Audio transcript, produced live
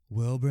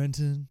Well,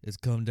 Brenton, it's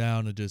come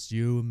down to just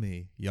you and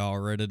me. Y'all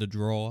ready to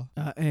draw?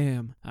 I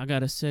am. I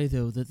gotta say,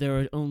 though, that there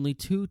are only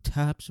two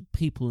types of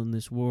people in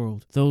this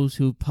world. Those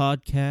who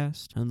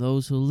podcast and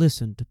those who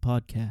listen to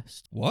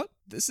podcasts. What?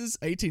 This is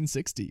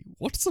 1860.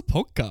 What's a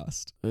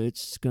podcast?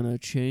 It's gonna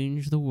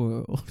change the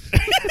world.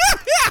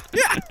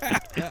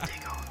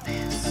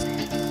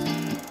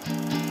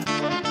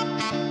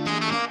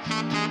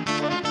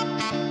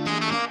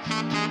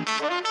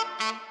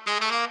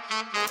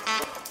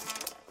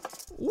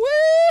 Woo!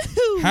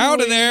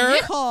 Howdy there.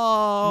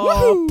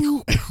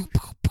 Woohoo!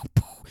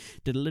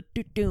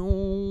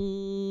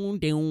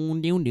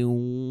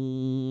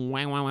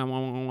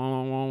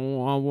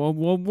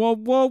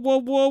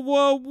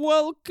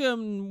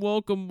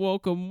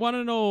 Welcome, one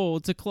and all,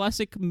 to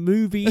Classic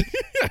Movie.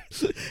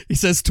 He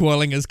says,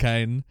 twirling his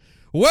cane.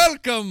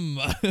 Welcome!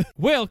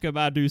 Welcome,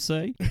 I do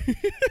say.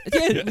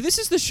 Yeah, this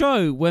is the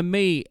show where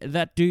me,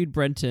 that dude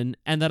Brenton,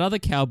 and that other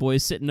cowboy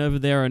sitting over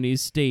there on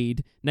his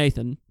steed,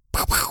 Nathan,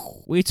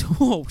 we talk.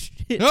 Oh,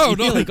 shit. Oh, You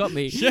no. nearly got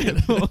me. Shit.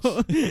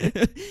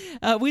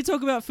 We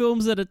talk about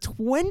films that are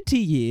 20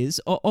 years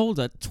or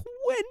older.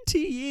 20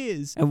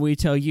 years. And we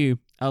tell you,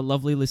 our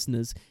lovely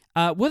listeners,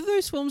 whether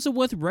those films are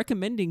worth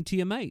recommending to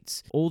your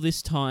mates all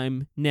this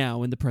time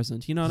now in the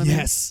present. You know what I mean?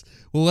 Yes.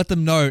 We'll let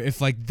them know if,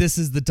 this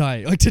is the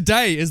day.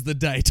 Today is the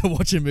day to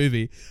watch a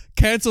movie.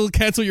 Cancel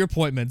your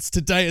appointments.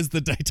 Today is the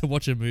day to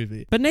watch a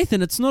movie. But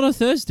Nathan, it's not a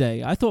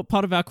Thursday. I thought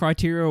part of our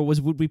criteria was,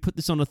 would we put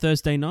this on a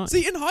Thursday night?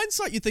 See, in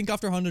hindsight, you think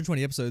after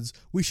 120 episodes,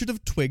 we should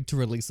have twigged to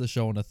release the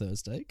show on a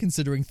Thursday,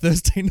 considering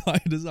Thursday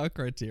night is our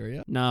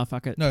criteria. Nah,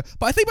 fuck it. No,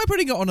 but I think by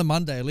putting it on a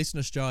Monday, at least in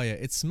Australia,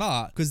 it's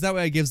smart, because that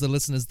way it gives the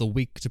listeners the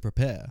week to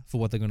prepare for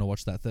what they're going to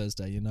watch that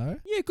Thursday, you know?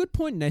 Yeah, good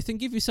point, Nathan.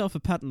 Give yourself a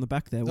pat on the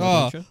back there,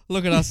 Oh, don't you?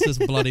 look at us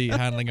just bloody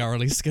handling our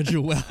release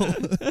schedule well.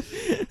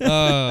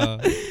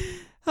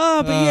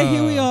 But yeah,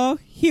 here we are.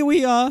 Here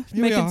we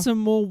making are. some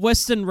more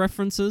Western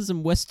references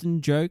and Western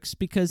jokes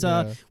because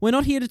Yeah. we're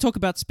not here to talk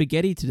about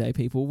spaghetti today,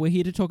 people. We're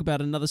here to talk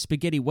about another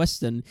spaghetti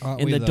Western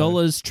Aren't in we, the though?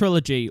 Dollars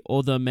trilogy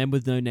or the Men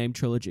with No Name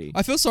trilogy.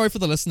 I feel sorry for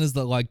the listeners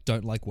that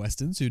don't like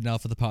Westerns, who now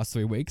for the past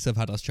 3 weeks have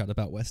had us chat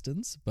about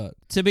Westerns, but...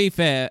 To be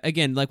fair,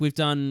 again, we've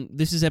done,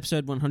 this is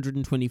episode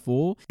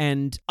 124,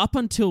 and up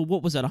until,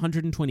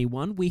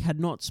 121, we had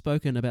not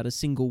spoken about a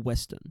single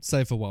Western.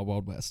 Save for Wild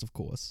Wild West, of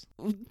course.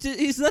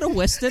 Is that a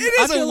Western? It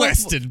is a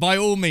Western, by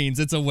all means,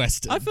 it's a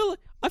Western. I feel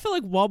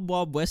like Wild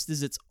Wild West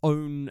is its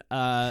own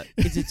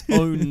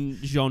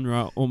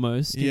genre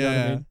almost. You know what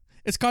I mean?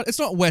 It's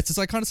not west, it's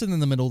kind of sitting in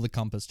the middle of the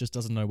compass, just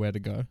doesn't know where to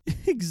go.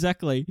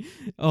 Exactly.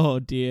 Oh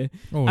dear.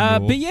 Oh, no.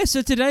 But yeah,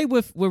 so today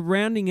we're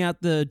rounding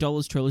out the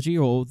Dollars trilogy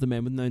or the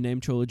Man with No Name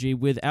trilogy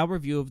with our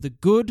review of the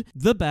good,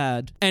 the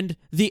bad, and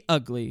the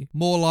ugly.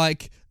 More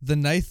like the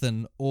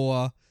Nathan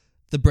or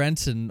the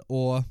Brenton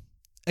or...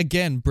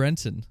 Again,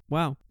 Brenton.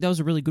 Wow, that was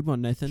a really good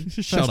one, Nathan.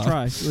 Shut First up.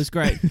 try. It was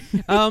great.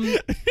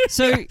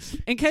 So,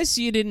 in case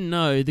you didn't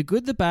know, The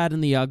Good, the Bad,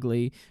 and the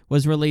Ugly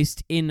was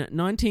released in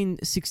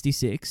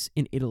 1966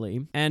 in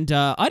Italy, and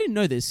I didn't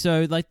know this.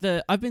 So,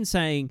 I've been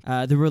saying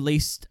the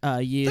released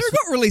years. They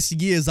got released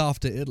years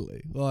after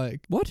Italy.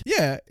 What?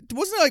 Yeah,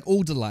 wasn't it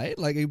all delayed?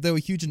 They were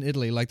huge in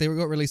Italy. They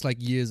got released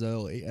years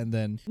early, and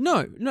then...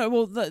 No.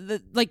 Well,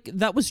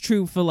 that was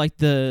true for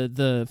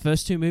the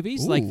first two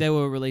movies. Ooh. They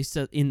were released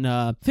in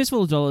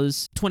Fistful of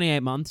Dollars 28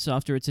 months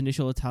after its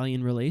initial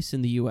Italian release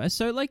in the US.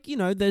 So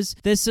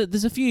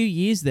there's a few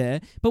years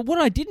there. But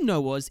what I didn't know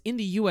was in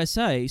the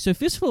USA, so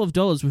Fistful of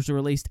Dollars was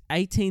released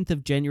 18th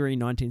of January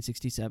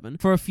 1967.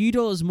 For a Few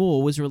Dollars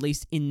More was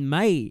released in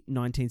May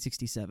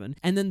 1967,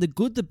 and then The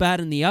Good, the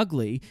Bad, and the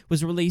Ugly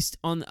was released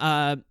on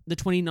the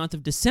 29th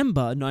of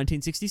December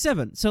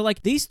 1967. So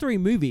these three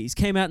movies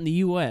came out in the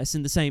US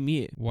in the same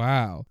year.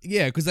 Wow.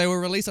 Yeah, because they were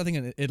released, I think,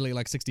 in Italy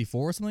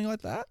 64 or something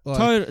like that.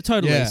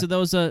 Totally. Yeah. So there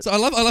was a... So I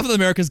love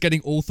that America's getting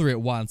all three at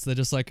once. They're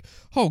just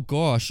oh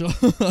gosh.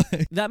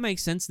 That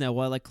makes sense now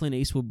why Clint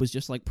Eastwood was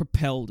just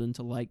propelled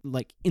into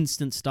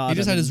instant stardom. He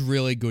just had his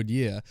really good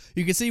year.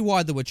 You can see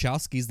why the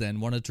Wachowskis then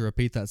wanted to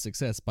repeat that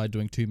success by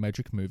doing 2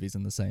 Matrix movies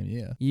in the same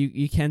year.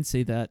 You can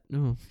see that.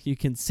 Oh, you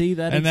can see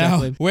that And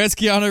exactly. now, where's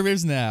Keanu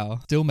Reeves now?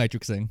 Still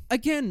Matrixing.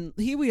 Again,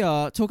 here we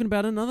are talking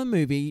about another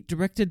movie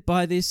directed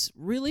by this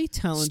really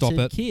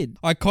talented kid.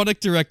 Iconic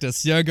director,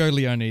 Sergio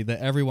Leone, that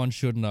everyone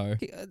should know.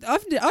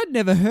 I'd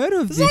never heard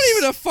of It's this. not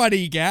even a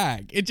funny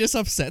gag. It just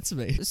upsets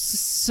me.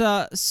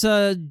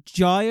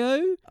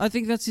 Sergio? I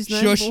think that's his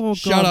name. Shush, Oh, God,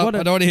 shut up. what a-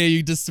 I don't want to hear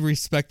you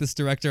disrespect this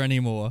director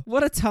anymore.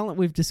 What a talent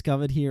we've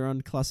discovered here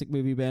on Classic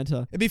Movie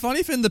Banter. It'd be funny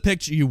if in the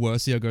picture you were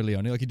Sergio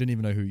Leone, you didn't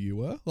even know who you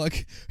were.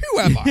 Who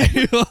am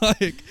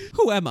I?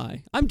 Who am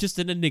I? I'm just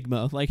an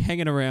enigma,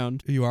 hanging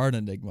around. You are an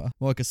enigma.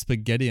 More like a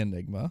spaghetti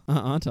enigma.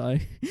 Aren't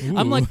I? Ooh.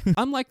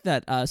 I'm like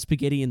that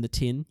spaghetti in the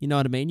tin. You know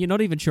what I mean? You're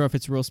not even sure if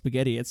it's real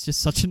spaghetti. It's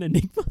just such an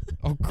enigma.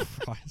 Oh,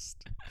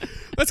 Christ.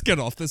 Let's get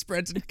off this,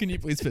 Brenton. Can you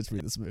please pitch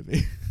me this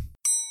movie?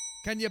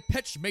 Can you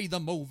pitch me the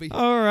movie?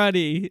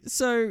 Alrighty,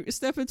 so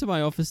step into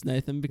my office,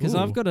 Nathan, because Ooh.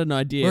 I've got an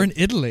idea. We're in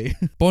Italy.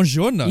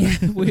 Buongiorno.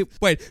 Yeah,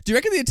 Wait, do you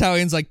reckon the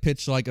Italians like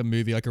pitch like a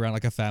movie like around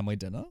like a family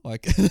dinner?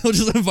 Like they'll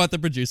just invite the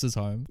producers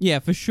home. Yeah,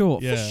 for sure.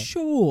 Yeah. For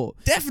sure.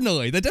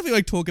 Definitely. They definitely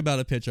like talk about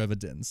a pitch over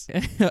dins.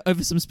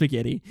 Over some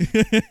spaghetti.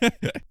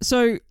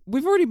 So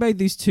we've already made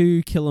these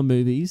 2 killer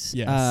movies.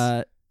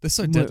 Yes. They're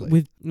so deadly.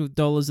 With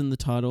dollars in the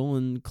title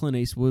and Clint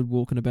Eastwood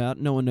walking about.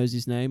 No one knows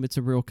his name. It's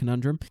a real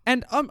conundrum.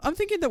 And I'm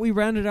thinking that we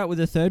round it out with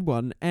a third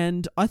one.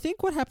 And I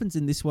think what happens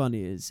in this one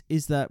is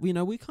that,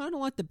 we kind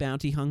of like the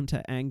bounty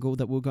hunter angle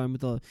that we're going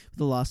with the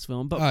last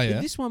film. But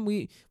in this one,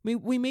 we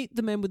meet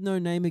the man with no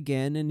name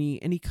again, and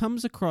he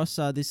comes across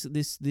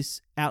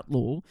this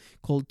outlaw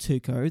called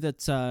Tuco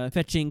that's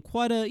fetching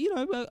quite a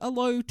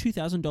low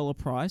 $2,000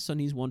 price on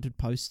his wanted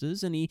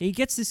posters, and he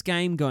gets this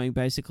game going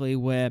basically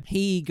where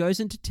he goes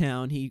into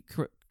town, he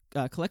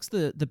collects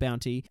the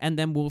bounty, and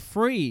then will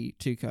free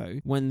Tuco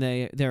when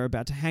they're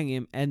about to hang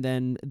him, and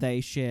then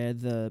they share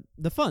the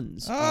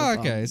funds. Oh,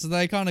 okay. So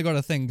they kind of got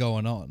a thing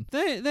going on.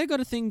 They got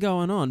a thing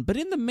going on, but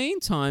in the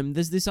meantime,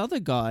 there's this other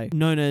guy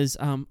known as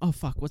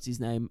what's his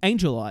name?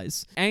 Angel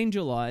Eyes.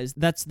 Angel Eyes.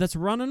 That's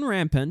running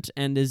rampant,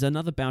 and is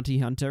another bounty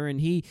hunter,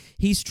 and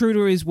he's true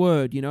to his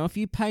word. If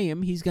you pay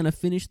him, he's gonna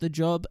finish the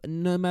job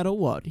no matter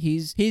what.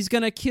 He's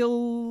gonna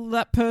kill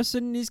that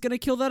person. He's gonna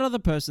kill that other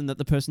person that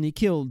the person he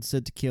killed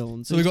said to kill.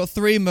 And So we got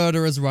 3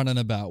 murderers running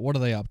about. What are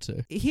they up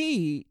to?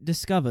 He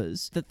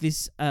discovers that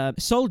this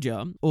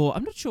soldier, or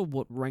I'm not sure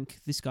what rank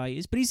this guy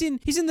is, but he's in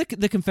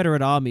the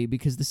Confederate Army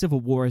because the Civil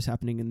War is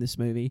happening in this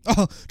movie.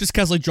 Oh, just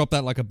casually drop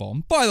that like a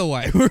bomb. By the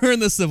way, we're in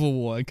the Civil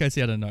War, in case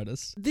you hadn't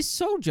noticed. This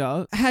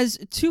soldier has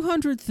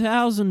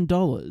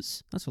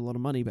 $200,000. That's a lot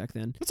of money back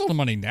then. That's all the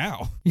money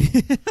now.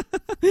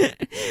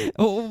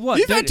 Or what?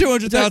 You've had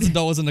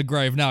 $200,000 in the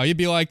grave now. You'd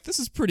be like, this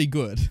is pretty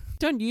good.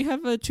 Don't you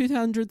have a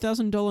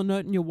 $200,000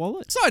 note in your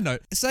wallet? Side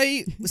note,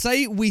 say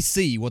we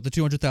see what the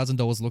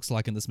 $200,000 looks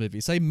like in this movie.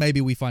 Say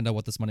maybe we find out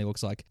what this money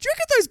looks like. Do you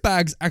reckon those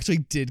bags actually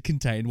did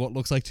contain what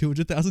looks like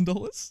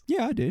 $200,000?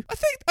 Yeah, I do. I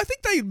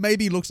think they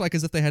maybe looks like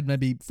as if they had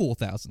maybe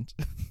 4,000.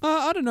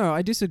 I don't know.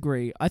 I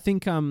disagree. I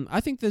think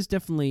there's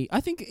definitely.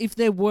 I think if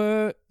there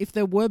were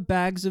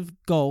bags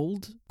of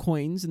gold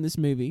coins in this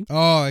movie,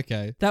 Oh,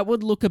 okay. that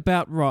would look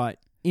about right.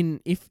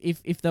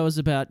 If there was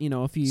about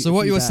a few. So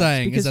what you were bags.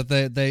 saying is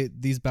that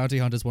these bounty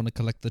hunters want to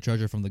collect the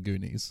treasure from the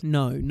Goonies.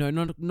 No,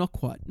 not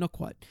quite.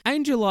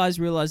 Angel Eyes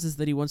realizes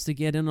that he wants to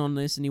get in on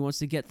this and he wants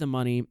to get the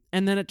money,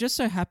 and then it just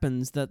so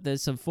happens that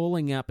there's some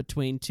falling out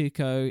between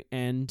Tuco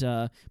and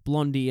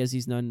Blondie, as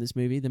he's known in this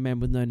movie, the man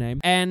with no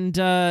name, and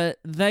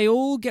they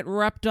all get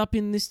wrapped up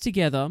in this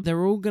together.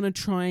 They're all gonna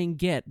try and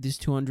get this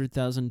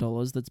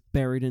 $200,000 that's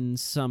buried in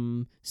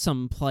some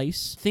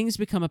place. Things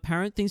become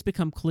apparent, things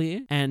become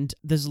clear, and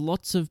there's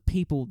lots of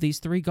people. These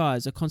 3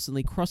 guys are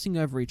constantly crossing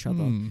over each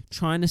other,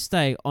 trying to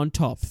stay on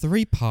top.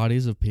 3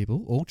 parties of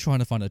people all trying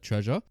to find a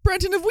treasure.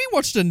 Brandon, have we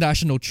watched a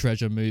National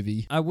Treasure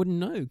movie? I wouldn't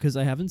know because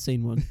I haven't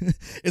seen one.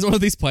 Is one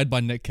of these played by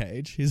Nick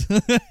Cage?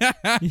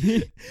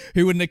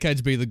 Who would Nick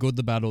Cage be, the good,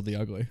 the bad, or the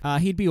ugly?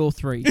 He'd be all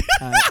 3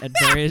 at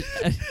various.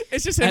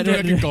 It's just him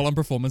doing a Gollum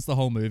performance the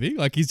whole movie.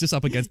 Like he's just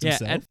up against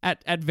himself.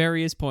 At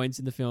various points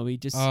in the film, he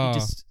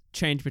just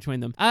change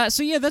between them.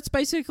 So yeah, that's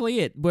basically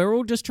it. We're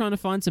all just trying to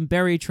find some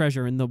buried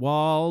treasure in the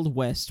Wild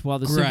West while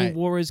the Civil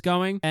War is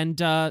going. And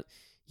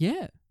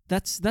yeah,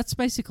 that's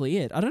basically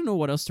it. I don't know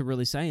what else to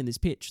really say in this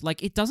pitch.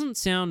 Like, it doesn't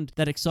sound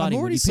that exciting.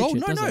 I'm already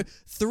sold. No. It?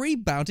 3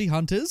 bounty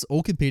hunters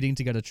all competing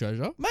to get a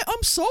treasure. Mate,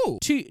 I'm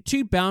sold.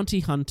 Two bounty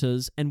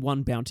hunters and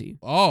 1 bounty.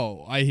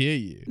 Oh, I hear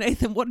you.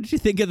 Nathan, what did you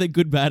think of the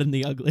good, bad, and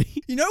the ugly?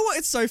 You know what?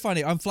 It's so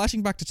funny. I'm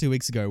flashing back to 2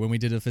 weeks ago when we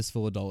did A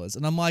Fistful of Dollars,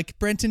 and I'm like,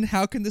 Brenton,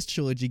 how can this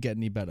trilogy get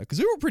any better? Because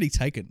we were pretty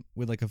taken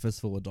with like A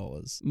Fistful of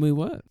Dollars. We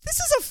were. This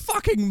is a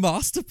fucking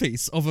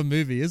masterpiece of a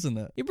movie, isn't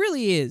it? It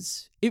really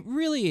is. It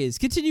really is.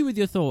 Continue with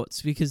your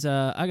thoughts because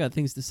I got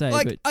things to say.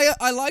 Like, but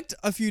I liked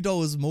A Few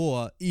Dollars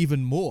More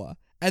even more.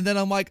 And then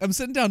I'm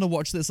sitting down to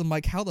watch this. I'm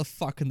like, how the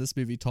fuck can this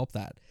movie top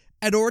that?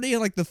 And already in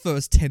like the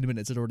first 10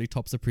 minutes, it already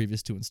tops the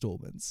previous 2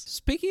 installments.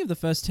 Speaking of the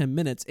first 10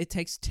 minutes, it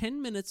takes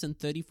 10 minutes and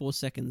 34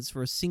 seconds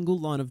for a single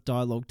line of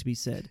dialogue to be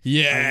said.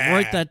 Yeah. I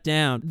wrote that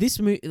down. This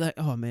movie, like,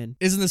 oh man.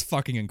 Isn't this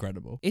fucking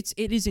incredible? It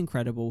is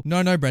incredible.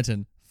 No,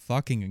 Brenton.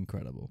 Fucking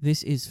incredible.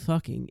 This is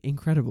fucking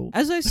incredible.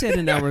 As I said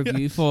in our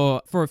review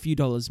for A Few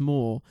Dollars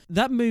More,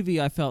 that movie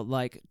I felt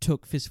like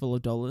took Fistful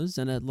of Dollars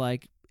and it,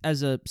 like,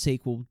 as a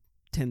sequel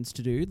tends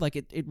to do, like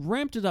it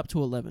ramped it up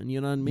to 11,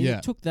 you know what I mean? Yeah.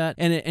 It took that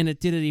and it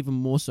did it even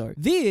more so.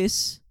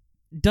 This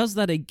does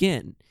that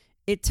again.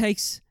 It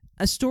takes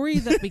a story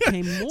that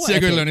became more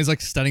Diego epic. Leone's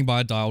like standing by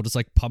a dial, just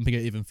like pumping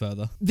it even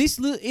further.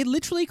 It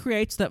literally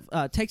creates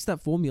that, takes that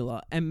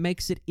formula and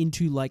makes it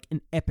into like an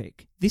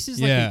epic. This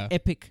is like an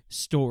epic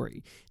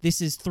story.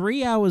 This is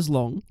 3 hours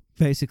long,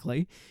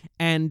 basically,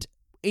 and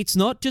it's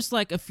not just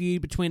like a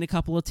feud between a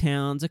couple of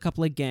towns, a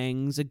couple of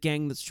gangs, a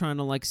gang that's trying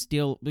to like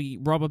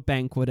rob a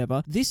bank,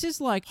 whatever. This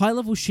is like high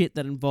level shit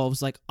that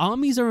involves like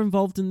armies are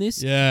involved in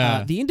this.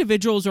 Yeah. The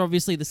individuals are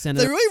obviously the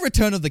center. They really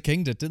Return of the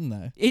King did, didn't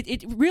they?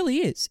 It really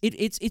is.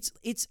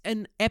 It's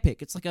an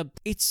epic. It's like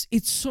it's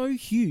so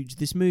huge,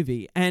 this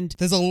movie, and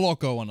There's a lot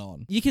going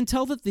on. you can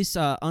tell that this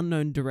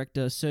unknown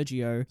director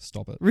Sergio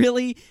Stop it.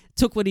 really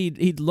took what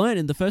he'd learned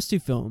in the first two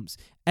films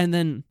and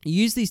then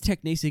used these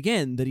techniques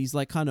again that he's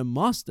like kind of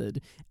mastered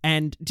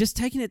and just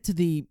taken it to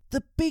the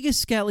biggest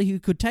scale he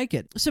could take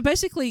it. So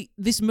basically,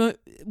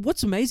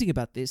 what's amazing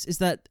about this is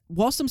that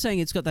whilst I'm saying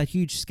it's got that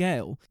huge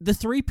scale, the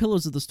three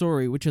pillars of the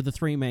story, which are the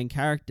three main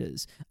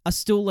characters, are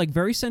still like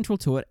very central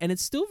to it, and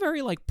it's still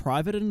very like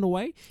private in a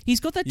way. He's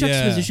got that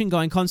juxtaposition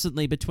going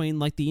constantly between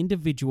like the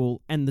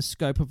individual and the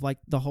scope of like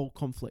the whole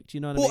conflict.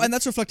 You know what I mean? And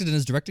that's reflected in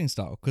his directing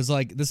style, because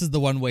like this is the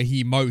one where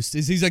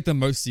he's like the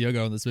most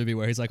Yogo in this movie,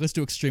 where he's like, let's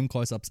do extreme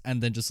close-ups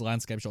and then just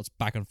landscape shots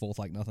back and forth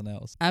like nothing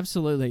else.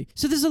 Absolutely.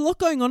 So there's a lot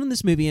going on in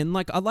this movie, and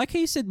like I like how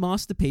you said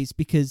masterpiece,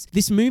 because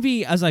this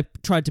movie, as I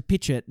tried to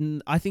pitch it,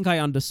 and I think I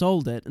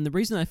undersold it, and the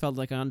reason I felt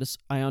like I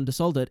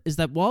undersold it is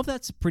that while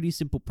that's a pretty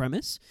simple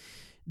premise,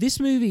 this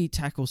movie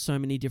tackles so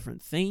many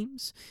different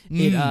themes.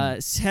 It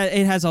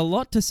has a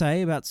lot to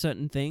say about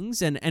certain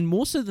things, and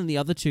more so than the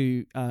other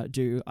two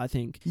do, I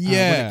think.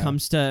 Yeah.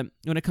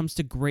 When it comes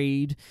to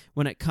greed,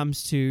 when it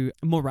comes to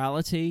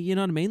morality, you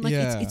know what I mean? Like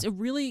it's a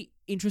really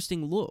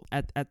interesting look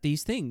at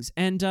these things,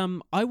 and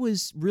I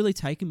was really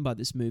taken by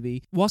this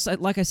movie. Whilst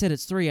like I said,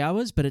 it's 3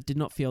 hours, but it did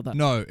not feel that.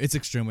 No, it's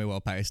extremely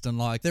well paced, and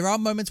like there are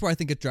moments where I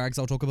think it drags.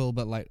 I'll talk a little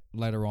bit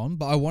later on,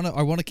 but I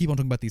want to keep on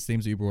talking about these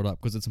themes that you brought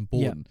up, because it's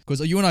important. Because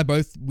you and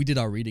I we did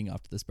our reading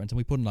after this, Brent, and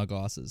we put in our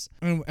glasses,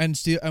 and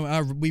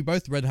we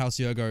both read how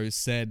Yogo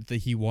said that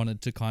he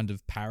wanted to kind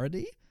of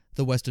parody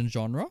the Western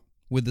genre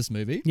with this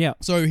movie. Yeah.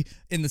 So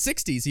in the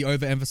 60s, he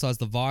overemphasized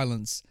the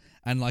violence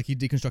and like he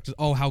deconstructed,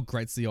 how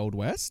great's the Old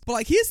West. But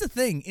like, here's the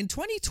thing. In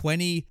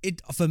 2020,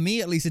 for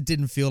me at least, it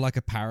didn't feel like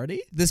a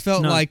parody. This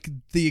felt like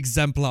the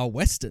exemplar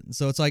Western.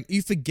 So it's like,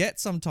 you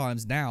forget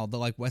sometimes now that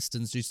like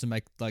Westerns used to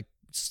make like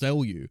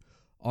sell you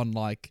on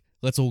like,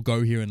 let's all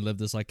go here and live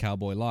this like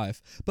cowboy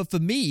life. But for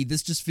me,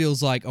 this just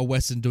feels like a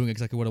Western doing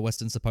exactly what a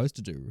Western's supposed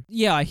to do.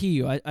 Yeah, I hear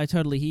you. I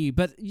totally hear you.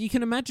 But you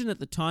can imagine at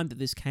the time that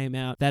this came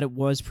out that it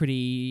was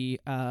pretty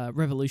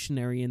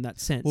revolutionary in that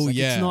sense. Well, like,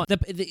 yeah.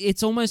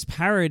 It's almost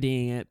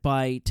parodying it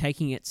by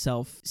taking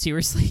itself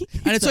seriously.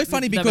 And it's so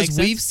funny because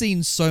we've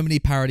seen so many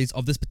parodies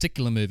of this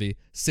particular movie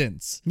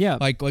since. Yeah.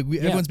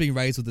 Everyone's being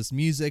raised with this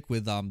music,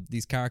 with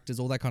these characters,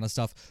 all that kind of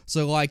stuff.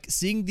 So like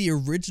seeing the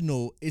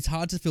original, it's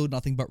hard to feel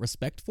nothing but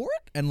respect for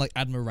it and like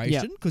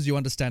admiration, because you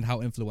understand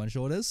how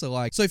influential it is.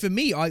 So for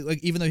me, I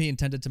like, even though he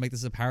intended to make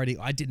this a parody,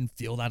 I didn't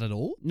feel that at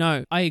all.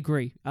 No, I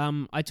agree.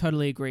 I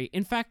totally agree.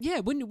 In fact,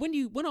 yeah, when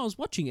I was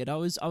watching it, I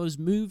was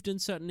moved in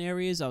certain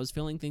areas. I was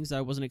feeling things that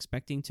I wasn't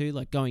expecting to,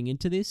 like going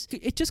into this.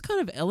 It just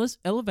kind of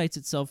elevates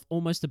itself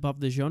almost above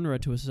the genre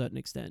to a certain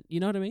extent.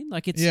 You know what I mean?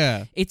 Like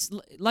it's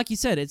like you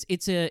said,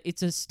 it's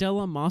a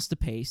stellar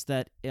masterpiece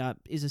that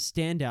is a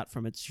standout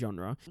from its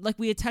genre. Like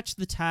we attach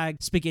the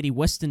tag spaghetti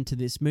western to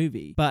this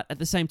movie, but at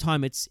the same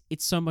time, it's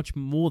so much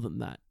more than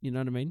that. You know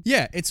what I mean?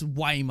 Yeah, it's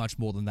way much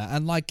more than that.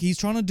 And like he's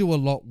trying to do a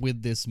lot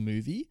with this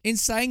movie. In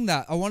saying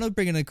that, I want to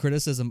bring in a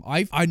criticism.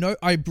 I know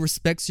I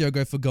respect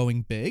Yogo for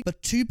going big,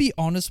 but to be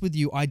honest with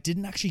you, I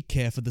didn't actually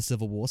care for the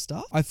Civil War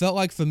stuff. I felt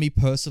like for me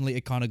personally,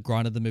 it kind of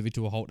grinded the movie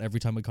to a halt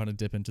every time we kind of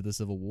dip into the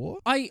Civil War.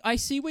 I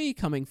see where you're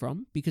coming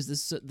from, because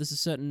there's a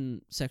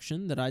certain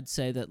section that I'd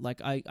say that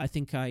like I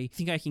think I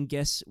can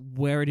guess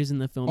where it is in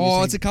the film.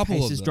 Oh, it's a couple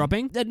pace of is them.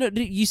 dropping. No,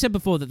 you said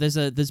before that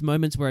there's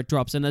moments where it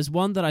drops, and there's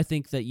one that I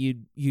think that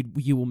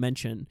you will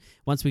mention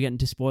once we get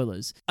into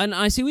spoilers. And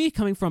I see where you're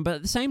coming from, but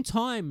at the same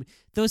time,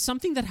 there was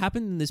something that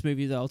happened in this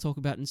movie that I'll talk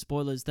about in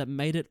spoilers that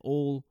made it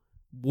all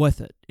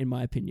worth it, in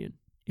my opinion,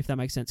 if that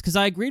makes sense. Because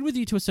I agreed with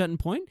you to a certain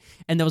point,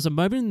 and there was a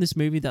moment in this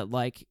movie that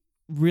like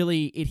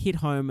really it hit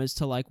home as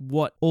to like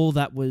what all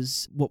that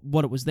was,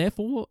 what it was there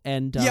for,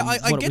 and I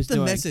get the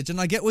doing. message,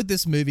 and I get with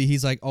this movie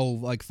he's like, oh,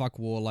 like fuck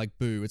war, like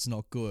boo, it's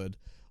not good.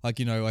 Like,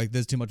 you know, like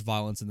there's too much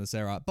violence in this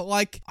era. But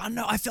like, I don't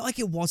know, I feel like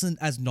it wasn't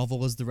as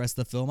novel as the rest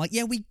of the film. Like,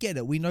 yeah, we get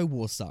it. We know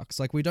war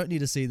sucks. Like, we don't need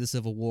to see the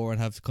Civil War and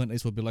have Clint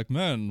Eastwood be like,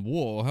 man,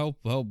 war, how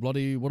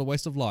bloody, what a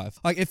waste of life.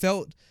 Like, it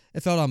felt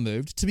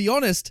unmoved. To be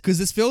honest, because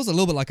this feels a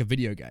little bit like a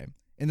video game.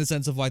 In the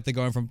sense of like they're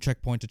going from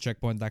checkpoint to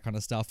checkpoint, that kind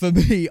of stuff. For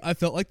me, I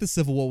felt like the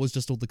Civil War was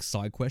just all the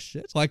side quest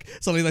shit. Like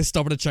suddenly they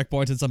stop at a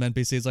checkpoint and some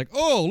NPC is like,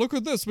 oh, look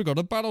at this, we got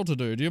a battle to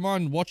do. Do you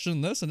mind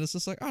watching this? And it's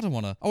just like, I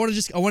want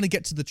to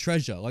get to the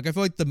treasure. Like I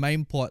feel like the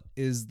main plot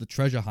is the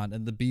treasure hunt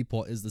and the B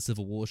plot is the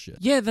Civil War shit.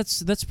 Yeah,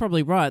 that's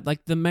probably right.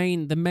 Like the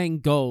main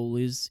goal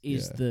is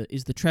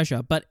the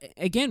treasure. But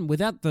again,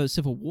 without the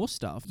Civil War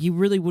stuff, you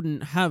really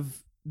wouldn't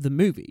have the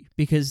movie,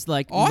 because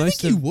like I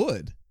think you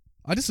would.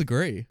 I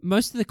disagree.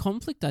 Most of the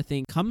conflict, I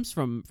think, comes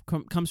from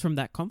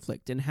that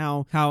conflict and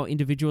how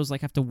individuals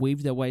like have to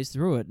weave their ways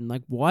through it and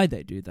like why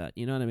they do that.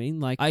 You know what I mean?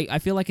 Like I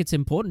feel like it's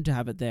important to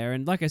have it there,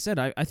 and like I said,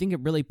 I think it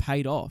really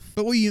paid off.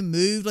 But were you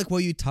moved? Like, were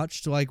you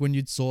touched? Like when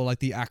you saw like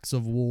the acts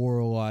of war,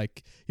 or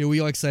like were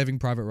you like Saving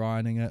Private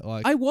Ryaning it?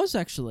 Like I was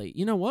actually.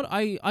 You know what?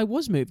 I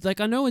was moved. Like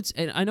I know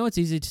it's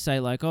easy to say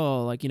like,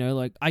 oh, like, you know,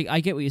 like I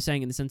get what you're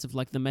saying in the sense of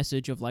like the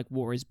message of like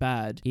war is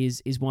bad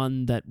is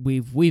one that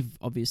we've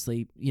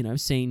obviously, you know,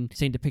 seen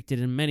depicted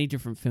in many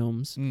different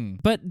films.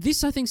 But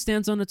this, I think,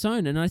 stands on its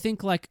own. And I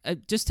think, like,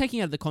 just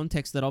taking out of the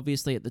context that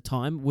obviously at the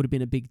time would have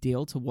been a big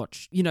deal to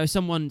watch, you know,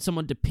 someone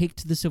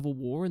depict the Civil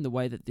War in the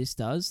way that this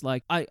does.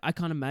 Like, I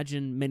can't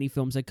imagine many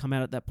films that come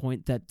out at that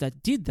point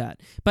that did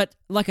that. But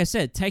like I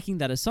said, taking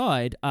that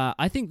aside,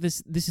 I think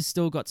this has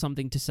still got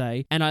something to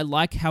say. And I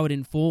like how it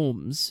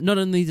informs. Not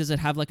only does it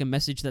have like a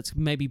message that's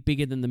maybe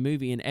bigger than the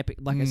movie and epic,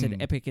 like I said,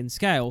 epic in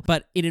scale,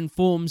 but it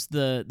informs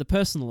the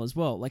personal as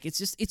well. Like,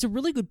 it's a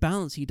really good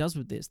balance he does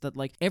with this, that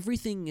like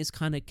everything is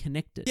kind of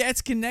connected. Yeah,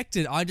 it's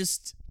connected.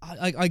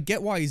 I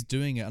get why he's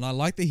doing it, and I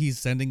like that he's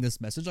sending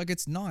this message. Like,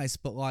 it's nice,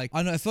 but like, I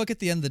don't know, I feel like at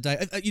the end of the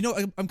day, you know,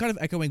 I'm kind of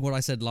echoing what I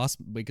said last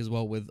week as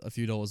well with A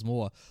Few Dollars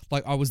More.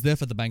 Like, I was there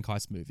for the bank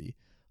heist movie.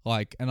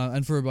 Like,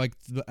 and for like,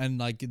 and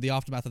like the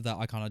aftermath of that,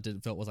 I kind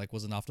of felt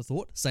was an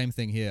afterthought. Same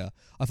thing here.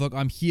 I feel like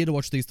I'm here to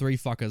watch these three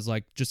fuckers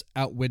like just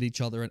outwit each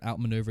other and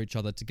outmaneuver each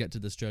other to get to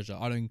this treasure.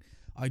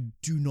 I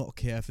do not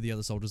care for the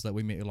other soldiers that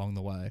we meet along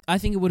the way. I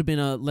think it would have been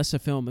a lesser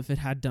film if it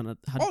had done it.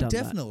 Oh,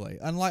 definitely.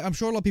 And like, I'm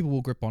sure a lot of people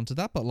will grip onto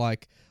that, but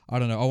like, I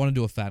don't know. I want to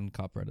do a fan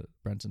cut,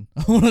 Brenton.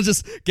 I want to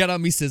just get out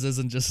me scissors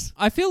and just.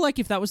 I feel like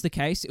if that was the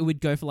case, it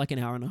would go for like an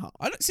hour and a half.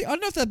 I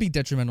don't know if that'd be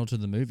detrimental to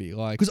the movie,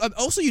 like, because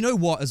also, you know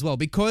what, as well,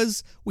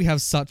 because we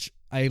have such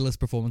A-list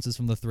performances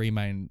from the three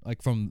main,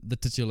 like from the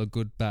titular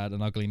good, bad,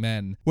 and ugly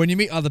men. When you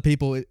meet other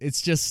people,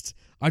 it's just.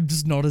 I'm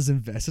just not as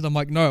invested. I'm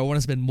like, no, I want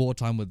to spend more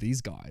time with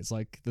these guys,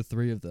 like the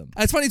three of them.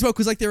 And it's funny as well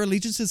because like their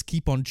allegiances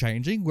keep on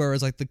changing,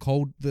 whereas like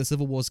the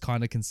Civil War's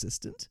kind of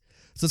consistent.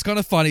 So it's kind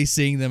of funny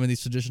seeing them in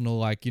these traditional,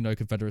 like, you know,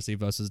 Confederacy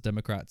versus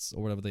Democrats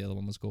or whatever the other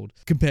one was called,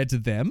 compared to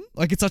them.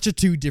 Like, it's such a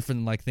two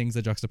different, like, things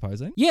they're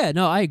juxtaposing. Yeah,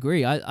 no, I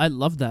agree. I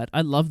love that.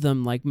 I love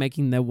them, like,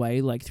 making their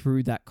way, like,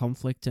 through that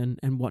conflict and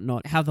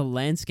whatnot. How the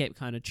landscape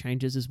kind of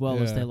changes as well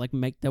as they, like,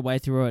 make their way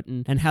through it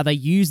and how they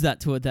use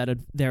that to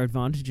their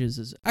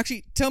advantages.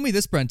 Actually, tell me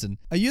this, Brenton.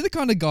 Are you the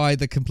kind of guy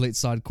that completes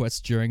side quests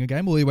during a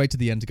game, or will you wait to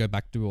the end to go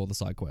back to all the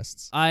side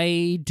quests?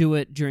 I do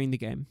it during the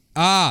game.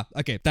 Ah,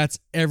 okay. That's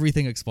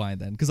everything explained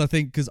then. Because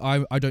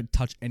I don't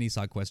touch any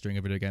side quest during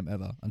a video game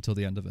ever until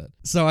the end of it.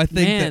 So I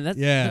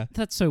think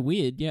that's so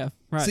weird. Yeah,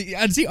 right.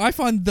 See, I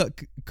find the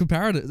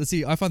comparative.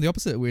 I find the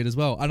opposite weird as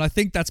well, and I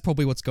think that's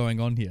probably what's going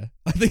on here.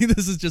 I think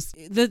this is just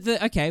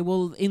okay.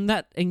 Well, in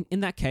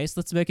that case,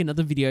 let's make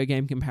another video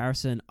game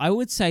comparison. I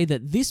would say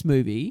that this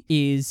movie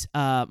is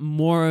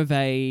more of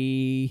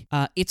a.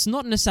 It's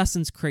not an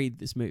Assassin's Creed.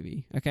 This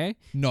movie, okay?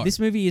 No. This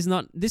movie is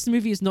not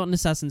an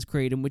Assassin's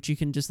Creed in which you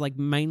can just like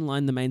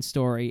mainline the main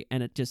story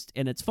and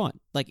it's fine.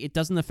 Like, it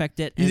doesn't affect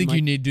it. You think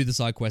you need to do the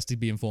side quest to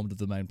be informed of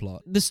the main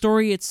plot? The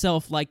story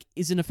itself, like,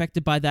 isn't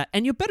affected by that.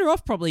 And you're better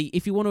off probably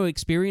if you want to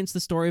experience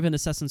the story of an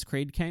Assassin's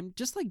Creed game,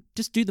 just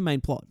do the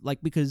main plot.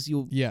 Like, because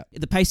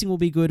the pacing will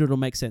be good, it'll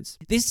make sense.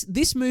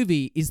 This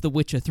movie is The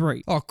Witcher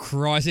 3. Oh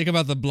Christ, think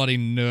about the bloody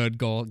nerd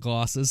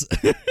glasses.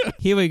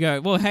 Here we go.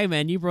 Well, hey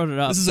man, you brought it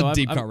up. This is a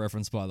deep cut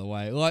reference, by the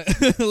way. Like,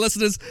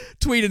 listeners,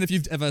 tweet in if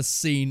you've ever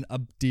seen a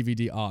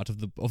DVD art of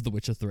The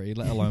Witcher 3,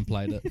 let alone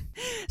played it.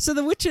 So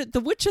The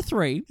Witcher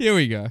 3. Here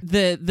we go.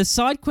 The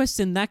side quests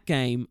in that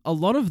game, a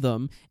lot of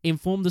them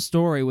inform the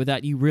story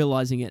without you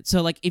realizing it.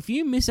 So like, if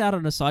you miss out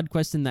on a side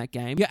quest in that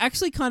game, you're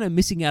actually kind of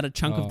missing out a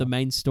chunk of the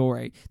main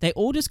story. They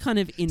all just kind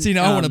of See,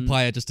 now I want to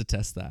play it just to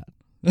test that.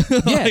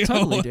 Yeah,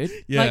 totally, dude.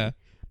 Yeah.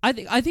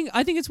 Like, I think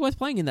it's worth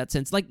playing in that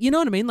sense. Like, you know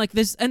what I mean? Like,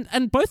 there's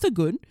and both are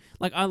good.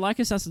 Like, I like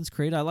Assassin's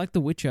Creed, I like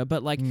The Witcher,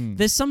 but like,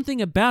 there's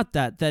something about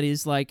that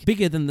is like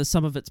bigger than the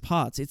sum of its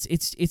parts.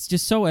 It's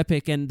just so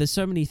epic, and there's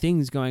so many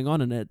things going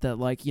on in it that,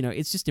 like, you know,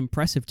 it's just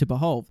impressive to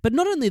behold. But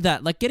not only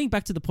that, like, getting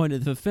back to the point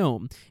of the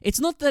film,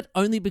 it's not that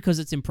only because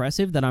it's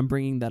impressive that I'm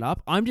bringing that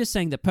up. I'm just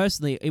saying that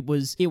personally, it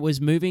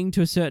was moving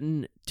to a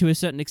certain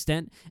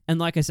extent, and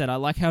like I said, I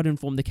like how it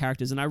informed the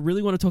characters, and I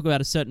really want to talk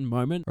about a certain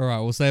moment. All right,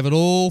 we'll save it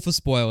all for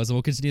spoilers, and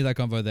we'll continue that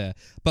convo there.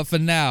 But for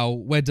now,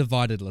 we're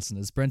divided,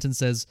 listeners. Brenton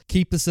says,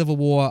 keep the Civil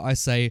War. I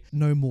say,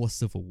 no more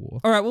Civil War.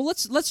 All right, well,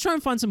 let's try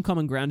and find some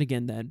common ground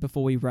again then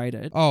before we rate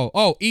it.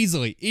 Oh,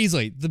 easily.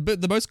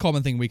 The most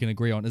common thing we can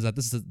agree on is that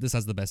this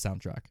has the best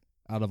soundtrack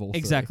out of all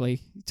exactly.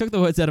 Three. Took the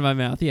words out of my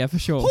mouth. Yeah, for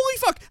sure. Holy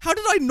fuck! How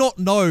did I not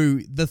know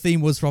the theme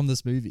was from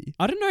this movie?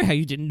 I don't know how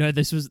you didn't know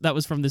that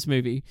was from this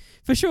movie.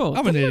 For sure.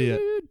 I'm an idiot.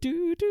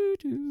 do do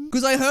do.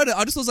 Because I heard it,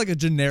 I just thought it was like a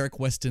generic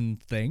Western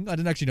thing. I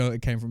didn't actually know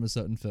it came from a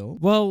certain film.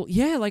 Well,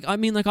 yeah, like I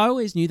mean, like I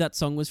always knew that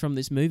song was from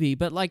this movie,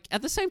 but like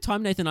at the same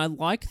time, Nathan, I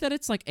like that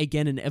it's like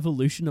again an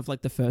evolution of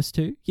like the first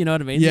two. You know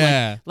what I mean?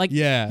 Yeah, Like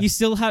yeah. you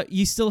still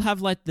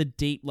have like the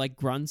deep like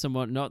grunts and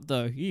whatnot,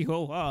 though.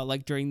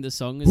 Like during the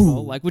song as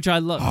well, like which I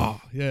love.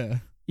 Oh, yeah.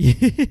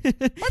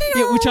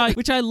 Yeah,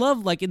 which I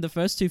love, like in the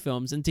first two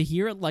films, and to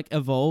hear it like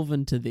evolve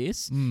into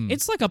this,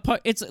 it's like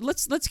it's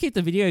let's keep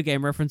the video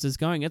game references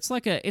going. It's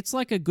like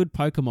a good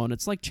Pokemon.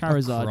 It's like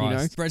Charizard, you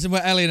know. Brenton,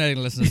 we're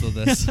alienating listeners with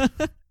this.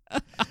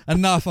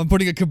 Enough. I'm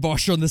putting a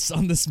kibosh on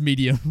this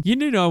medium. You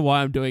know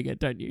why I'm doing it,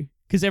 don't you?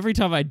 Because every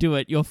time I do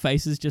it, your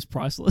face is just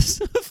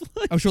priceless.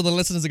 I'm sure the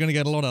listeners are going to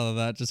get a lot out of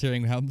that, just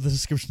hearing the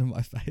description of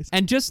my face.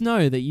 And just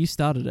know that you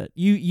started it.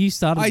 You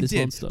started this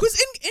monster. Because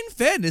in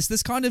fairness,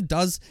 this kind of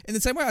does, in the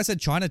same way I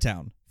said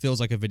Chinatown feels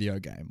like a video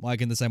game.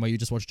 Like in the same way you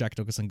just watch Jack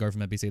Nicholson go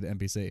from NPC to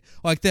NPC.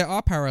 Like there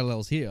are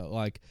parallels here,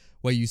 like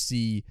where you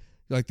see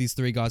like these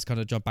three guys kind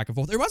of jump back and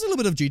forth. It reminds me a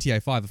little bit of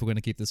GTA 5 if we're going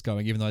to keep this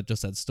going, even though I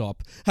just said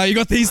stop. How you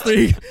got these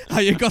three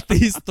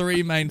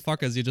main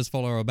fuckers you just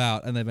follow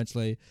about and then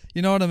eventually,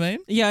 you know what I mean?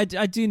 Yeah, I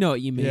do know what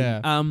you mean.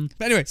 Yeah.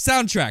 But anyway,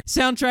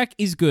 Soundtrack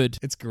is good.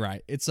 It's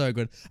great. It's so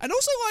good. And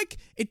also like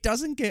it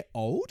doesn't get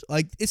old.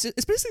 Like it's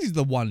basically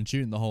the one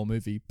tune the whole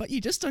movie, but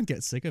you just don't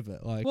get sick of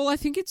it. Like, well, I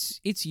think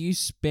it's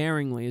used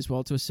sparingly as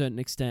well to a certain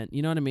extent.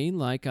 You know what I mean?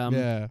 Like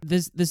yeah.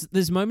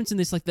 There's moments in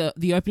this, like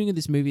the opening of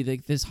this movie,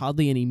 there's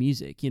hardly any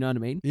music. You know what I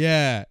mean?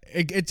 Yeah,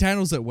 it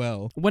channels it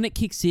well. When it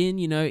kicks in,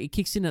 you know, it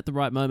kicks in at the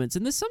right moments.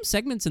 And there's some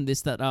segments in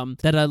this that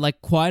are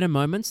like quieter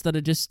moments that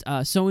are just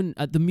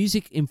the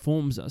music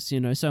informs us, you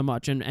know, so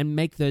much and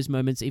make those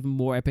moments even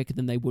more epic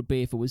than they would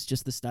be if it was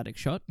just the static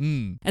shot.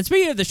 And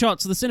speaking of the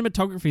shots, the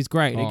cinematography is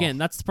great. Oh, again,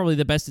 that's probably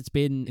the best it's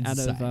been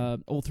insane. out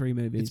of all three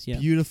movies. It's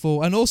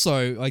beautiful. And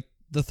also, like,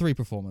 the three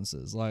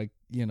performances, like,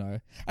 you know.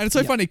 And it's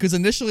so funny because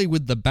initially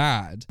with the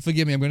bad,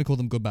 forgive me, I'm going to call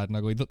them good, bad, and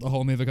ugly. The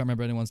whole movie, I can't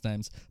remember anyone's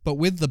names. But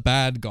with the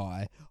bad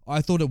guy,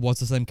 I thought it was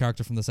the same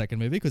character from the second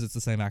movie because it's the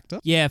same actor.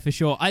 Yeah, for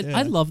sure.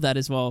 I love that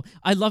as well.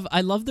 I love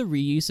the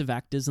reuse of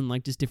actors and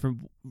like just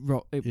different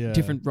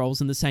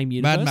roles in the same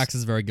universe. Mad Max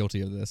is very guilty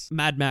of this.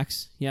 Mad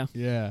Max, yeah.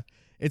 Yeah.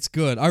 It's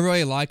good. I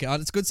really like it.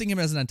 It's good seeing him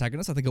as an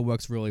antagonist. I think it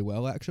works really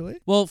well, actually.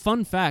 Well,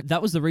 fun fact,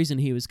 that was the reason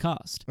he was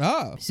cast.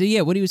 Oh. So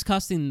yeah, when he was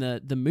casting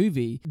the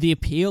movie, the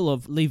appeal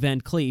of Lee Van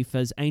Cleef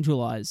as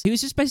Angel Eyes, he was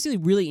just basically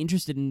really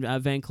interested in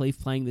Van Cleef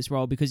playing this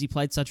role because he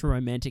played such a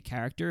romantic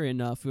character in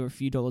For a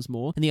Few Dollars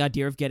More, and the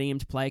idea of getting him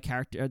to play a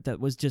character that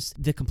was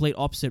just the complete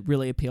opposite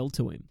really appealed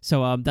to him.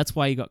 So that's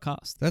why he got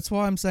cast. That's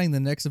why I'm saying the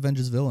next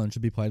Avengers villain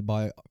should be played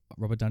by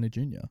Robert Downey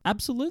Jr.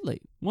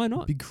 Absolutely. Why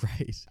not? It'd be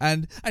great.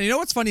 And you know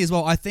what's funny as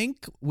well? I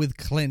think with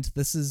Clint,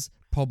 this is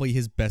probably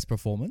his best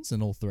performance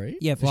in all three.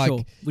 Yeah, for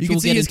sure. You can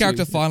see his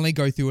character finally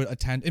go through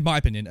in my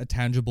opinion, a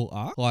tangible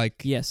arc.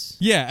 Like, yes.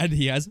 Yeah, and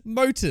he has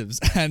motives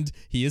and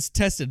he is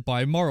tested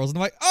by morals. And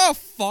I'm like, oh,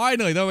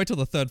 finally. They'll wait till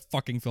the third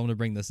fucking film to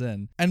bring this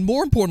in. And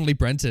more importantly,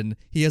 Brenton,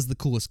 he has the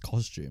coolest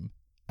costume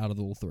out of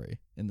all three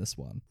in this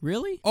one.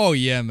 Really? Oh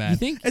yeah, man. You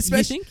think?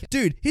 Especially,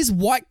 dude, his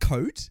white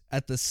coat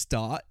at the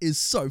start is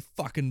so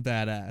fucking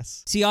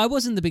badass. See, I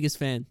wasn't the biggest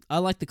fan. I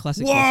like the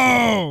classic.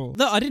 Whoa!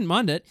 No, I didn't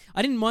mind it.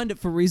 I didn't mind it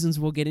for reasons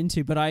we'll get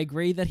into, but I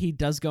agree that he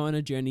does go on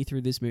a journey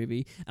through this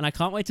movie, and I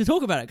can't wait to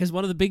talk about it because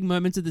one of the big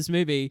moments of this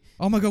movie.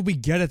 Oh my god, we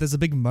get it. There's a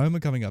big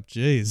moment coming up.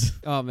 Jeez.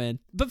 Oh man.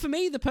 But for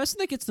me, the person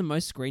that gets the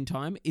most screen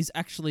time is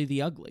actually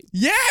the ugly.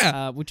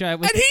 Yeah.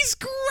 And he's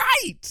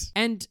great.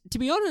 And to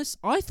be honest,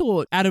 I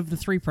thought out of the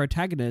three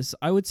protagonists,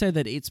 I would say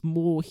that it's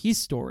more his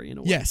story in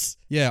a way. Yes.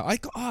 Yeah.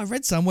 I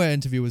read somewhere an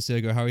interview with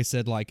Sergio how he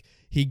said like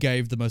he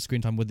gave the most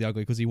screen time with the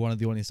ugly because he wanted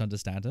the audience to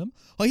understand him.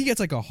 Like he gets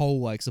like a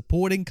whole like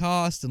supporting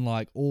cast and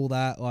like all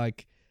that.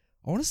 Like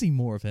I want to see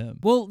more of him.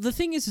 Well, the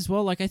thing is as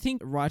well, like I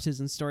think writers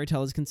and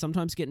storytellers can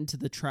sometimes get into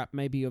the trap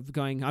maybe of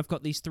going, I've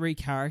got these three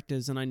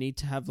characters and I need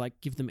to have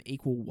like give them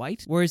equal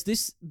weight. Whereas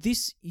this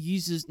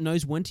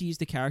knows when to use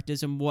the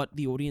characters and what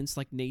the audience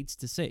like needs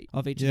to see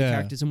of each of the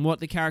characters and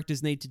what the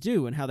characters need to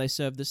do and how they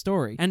serve the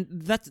story. And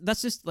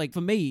that's just like for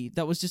me,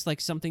 that was just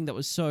like something that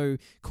was so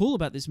cool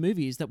about this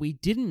movie is that we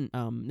didn't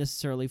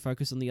necessarily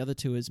focus on the other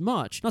two as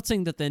much. Not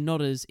saying that they're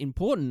not as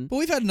important. But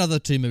we've had another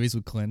 2 movies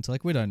with Clint.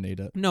 Like we don't need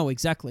it. No,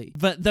 exactly.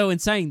 But though in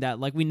saying that,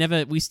 like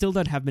we still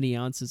don't have many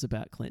answers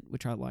about Clint,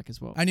 which I like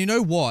as well. And you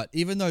know what?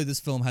 Even though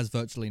this film has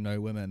virtually no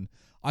women,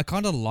 I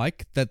kind of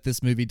like that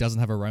this movie doesn't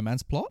have a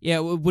romance plot. Yeah,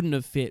 it wouldn't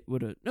have fit,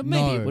 would it?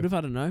 Maybe it would have,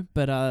 I don't know.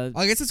 But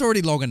I guess it's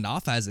already long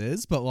enough as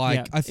is, but like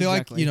yeah, I feel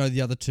exactly. like, you know,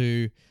 the other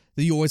two,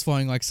 that you're always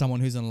finding like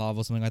someone who's in love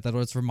or something like that, or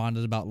it's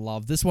reminded about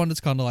love. This one, it's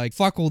kind of like,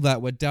 fuck all that,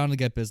 we're down to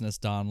get business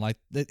done. Like,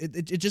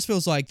 it just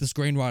feels like the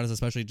screenwriters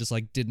especially just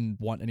like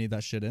didn't want any of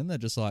that shit in. They're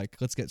just like,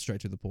 let's get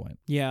straight to the point.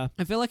 Yeah.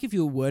 I feel like if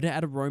you were to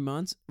add a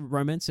romance,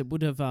 it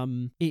would have,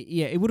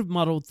 it would have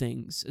muddled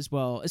things as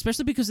well,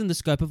 especially because in the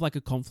scope of like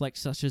a conflict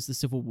such as the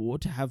Civil War,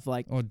 to have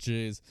like... Oh,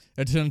 jeez.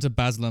 It turned into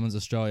Baz Luhrmann's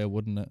Australia,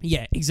 wouldn't it?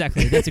 Yeah,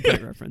 exactly. That's a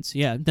great reference.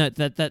 Yeah,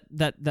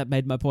 that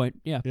made my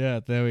point. Yeah. Yeah,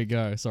 there we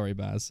go. Sorry,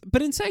 Baz.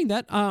 But in saying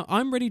that,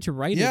 I'm ready to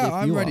rate it. Yeah, if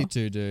I'm you ready are.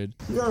 to, dude.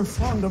 You're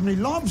fond of me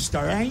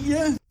lobster, ain't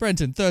you?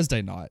 Brenton,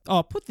 Thursday night.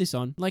 Oh, put this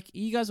on. Like,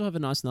 you guys will have a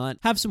nice night.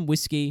 Have some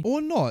whiskey.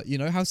 Or not,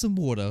 have some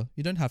water.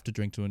 You don't have to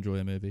drink to enjoy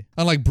a movie.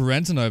 Unlike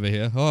Brenton over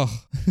here.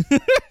 Oh.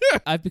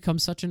 I've become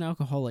such an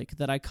alcoholic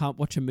that I can't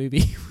watch a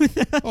movie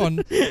without...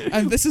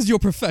 And this is your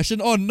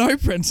profession. Oh no,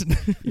 Brenton.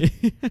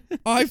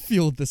 I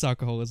fueled this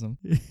alcoholism.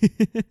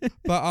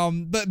 But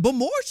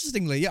more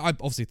interestingly, yeah,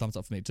 obviously thumbs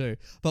up for me too.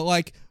 But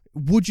like,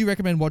 would you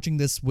recommend watching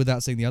this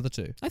without seeing the other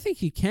two? I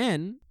think you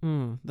can.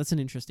 That's an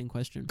interesting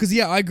question. Because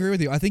yeah, I agree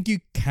with you. I think you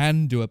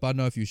can do it, but I don't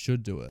know if you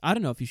should do it. I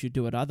don't know if you should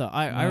do it either.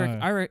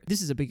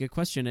 This is a bigger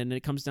question, and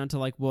it comes down to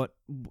like what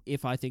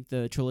if I think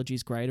the trilogy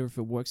is great or if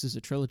it works as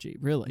a trilogy,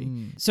 really.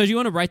 So do you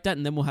want to rate that,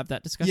 and then we'll have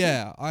that discussion?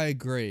 Yeah, I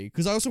agree.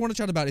 Because I also want to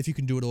chat about if you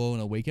can do it all in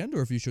a weekend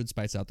or if you should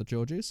space out the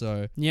trilogy.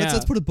 So yeah,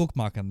 let's put a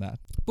bookmark on that.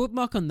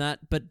 Bookmark on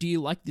that. But do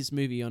you like this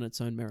movie on its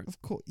own merit? Of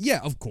course. Yeah,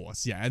 of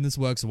course. Yeah, and this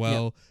works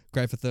well. Yep.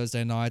 Great for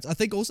Thursday nights. I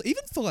think also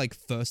even for like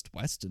first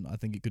Western, I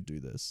think you could do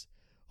this.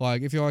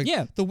 Like if you're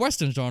like, the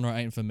Western genre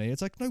ain't for me,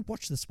 it's like, no,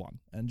 watch this one.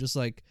 And just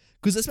like,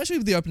 because especially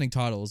with the opening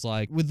titles,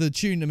 like with the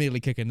tune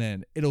immediately kicking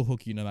in, it'll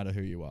hook you no matter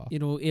who you are.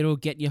 It'll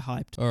get you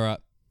hyped. All right,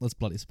 let's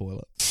bloody spoil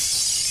it.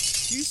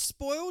 You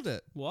spoiled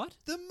it. What?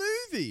 The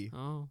movie.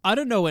 Oh. I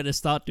don't know where to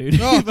start, dude.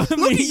 Oh, If I'm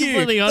look being at you.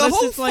 completely honest, the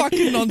whole it's like...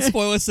 fucking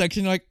non-spoiler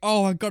section, you're like,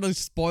 oh, I gotta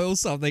spoil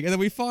something. And then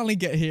we finally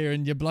get here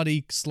and you're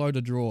bloody slow to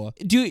draw.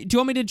 Do you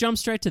want me to jump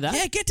straight to that?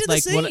 Yeah, get to the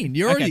scene.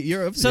 You're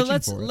so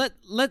itching for it.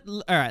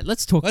 all right,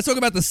 let's talk. Let's talk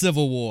about the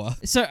Civil War.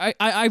 So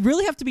I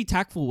really have to be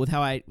tactful with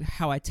how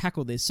I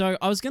tackle this. So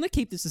I was going to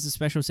keep this as a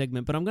special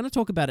segment, but I'm going to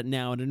talk about it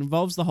now, and it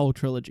involves the whole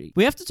trilogy.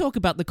 We have to talk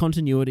about the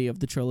continuity of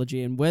the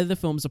trilogy and where the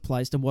films are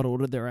placed and what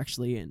order they're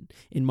actually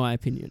in my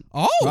opinion.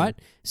 Oh, right.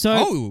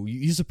 So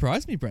you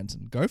surprised me,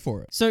 Brenton. Go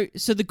for it. So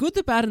The Good,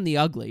 the Bad, and the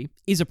Ugly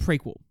is a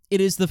prequel. It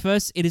is the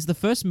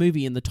first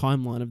movie in the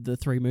timeline of the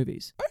three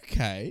movies.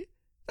 Okay.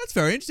 That's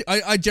very interesting.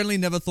 I generally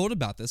never thought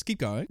about this. Keep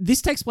going.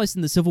 This takes place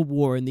in the Civil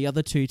War, and the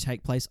other two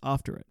take place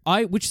after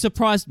it. Which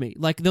surprised me.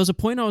 Like, there was a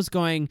point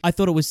I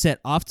thought it was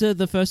set after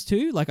the first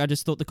two. Like, I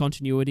just thought the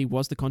continuity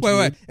was the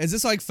continuity. Wait. Is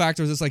this like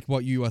fact or is this like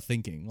what you are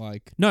thinking?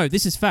 Like, no,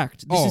 this is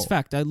fact. This is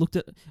fact. I looked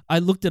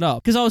it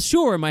up because I was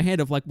sure in my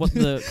head of like what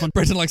the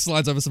Brenton like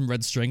slides over some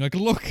red string. Like,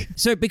 look.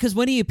 So because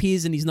when he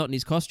appears and he's not in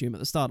his costume at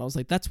the start, I was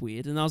like, that's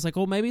weird. And I was like,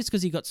 oh, maybe it's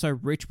because he got so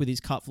rich with his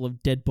cart full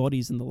of dead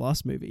bodies in the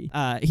last movie.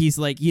 He's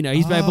like, he's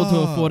able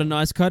to afford a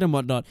nice coat and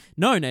whatnot.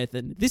 No,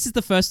 Nathan, this is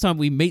the first time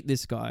we meet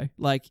this guy,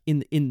 like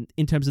in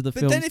terms of the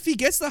film. But then if he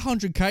gets the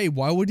 100K,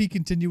 why would he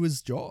continue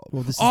his job?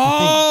 Well, this is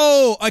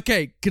the thing.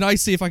 Okay. Can I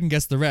see if I can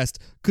guess the rest?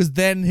 Because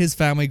then his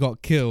family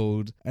got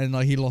killed and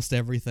like he lost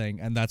everything,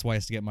 and that's why he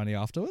has to get money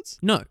afterwards.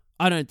 No.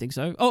 I don't think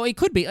so. Oh, it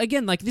could be.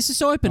 Again, like, this is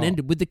so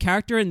open-ended with the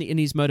character and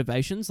his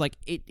motivations. Like,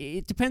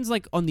 it depends,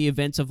 like, on the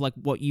events of, like,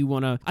 what you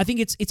want to... I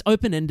think it's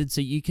open-ended so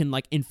you can,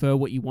 like, infer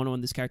what you want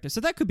on this character. So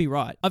that could be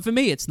right. For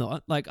me, it's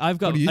not. Like, I've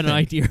got an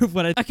idea of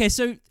what Okay,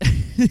 so...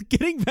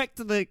 Getting back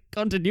to the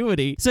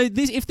continuity. So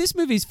if this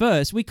movie's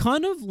first, we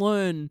kind of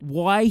learn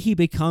why he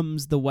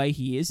becomes the way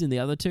he is in the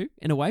other two,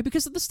 in a way.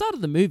 Because at the start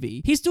of the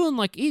movie, he's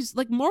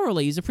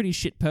morally, he's a pretty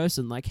shit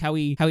person. Like, how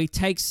he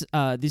takes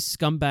this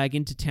scumbag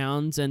into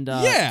towns and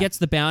gets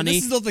the bounty. And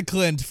this is not the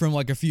Clint from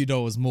like A Few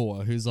Dollars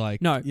More, who's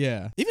like, no,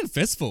 yeah, even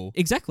Fistful.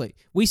 Exactly.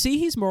 We see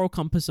his moral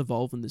compass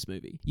evolve in this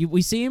movie.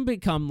 We see him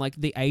become like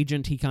the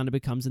agent he kind of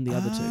becomes in the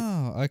other two.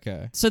 Oh,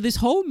 okay. So this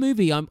whole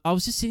movie, I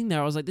was just sitting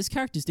there. I was like, this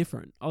character's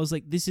different. I was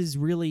like, this is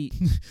really...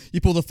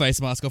 You pull the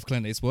face mask off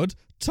Clint Eastwood.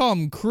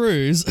 Tom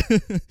Cruise.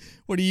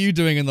 What are you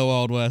doing in the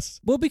Wild West?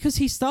 Well, because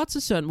he starts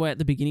a certain way at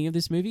the beginning of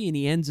this movie and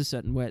he ends a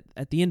certain way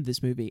at the end of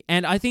this movie.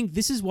 And I think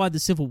this is why the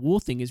Civil War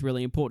thing is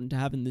really important to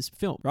have in this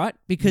film, right?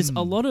 Because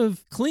a lot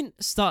of Clint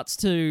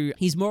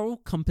his moral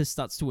compass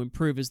starts to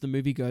improve as the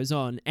movie goes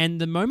on.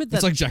 And the moment that...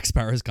 It's like Jack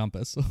Sparrow's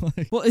compass.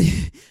 well,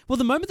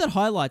 the moment that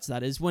highlights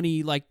that is when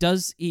he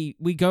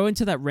we go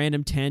into that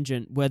random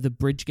tangent where the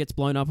bridge gets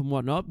blown up and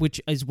whatnot, which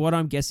is what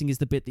I'm guessing is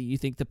the bit that you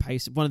think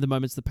one of the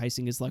moments the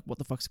pacing is like, what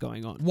the fuck's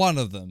going on? One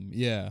of them,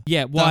 yeah.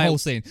 Yeah, why? The whole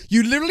scene.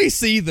 You literally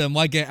see them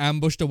like get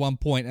ambushed at one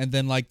point and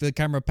then like the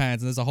camera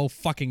pans and there's a whole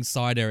fucking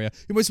side area.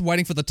 You're almost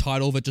waiting for the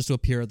title of it just to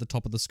appear at the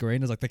top of the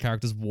screen as like the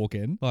characters walk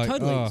in. Like,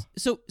 totally.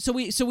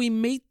 So we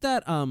meet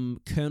that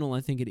colonel,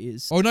 I think it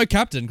is. Oh no,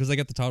 captain, because they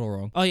get the title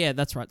wrong. Oh yeah,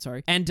 that's right,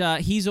 sorry. And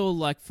he's all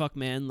like, fuck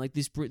man, like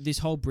this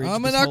whole bridge.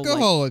 I'm an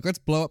alcoholic, let's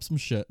blow up some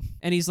shit.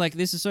 And he's like,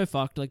 this is so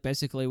fucked, like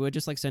basically we're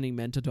just like sending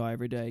men to die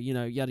every day,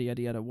 yada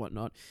yada yada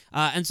whatnot.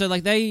 And so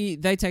like they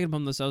take it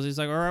upon themselves. He's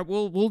like, all right,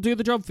 we'll do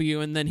the job for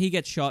you. And then he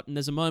gets shot and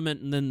there's a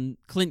moment and then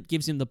Clint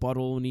gives him the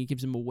bottle and he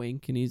gives him a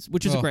wink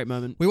which is a great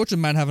moment. We watch a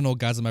man have an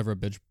orgasm over a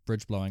bridge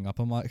blowing up.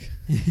 I'm like,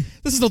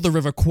 this is not the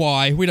River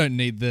Kwai. We don't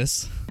need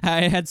this.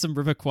 I had some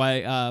River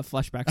Kwai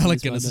flashbacks.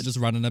 Alec Guinness is just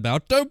running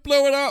about. Don't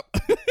blow it up.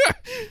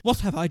 What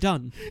have I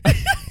done?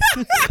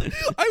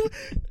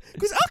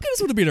 Because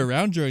Arcadus would have been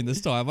around during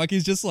this time. Like,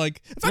 he's just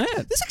like... In fact,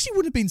 Yeah. this actually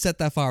wouldn't have been set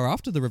that far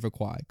after the River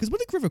Kwai. Because when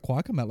did River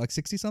Kwai come out? Like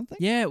 60-something?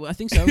 Yeah, I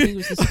think so. I think it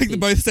was the Like, 60s. the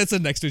both sets are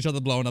next to each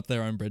other, blowing up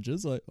their own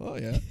bridges. Like, oh,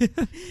 yeah.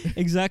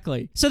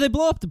 Exactly. So they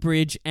blow up the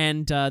bridge,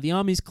 and the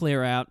armies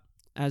clear out,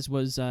 as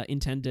was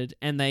intended,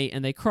 and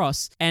they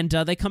cross, and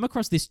they come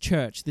across this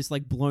church, this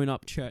like blown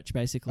up church,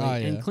 basically. Oh,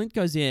 yeah. And Clint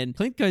goes in,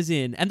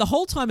 and the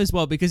whole time as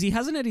well, because he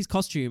hasn't had his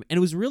costume, and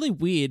it was really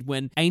weird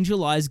when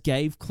Angel Eyes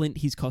gave Clint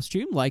his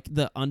costume, like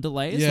the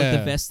underlayers, like Yeah.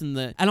 the vest and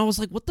I was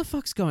like, what the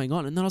fuck's going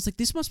on? And then I was like,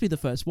 this must be the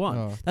first one.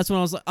 Oh. That's when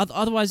I was like,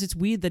 otherwise it's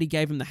weird that he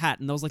gave him the hat,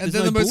 and I was like, And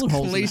there's then no the most bullet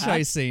holes in the cliche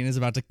hat. scene is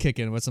about to kick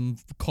in where some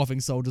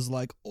coughing soldier's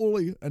like,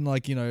 Ollie, and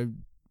like, you know,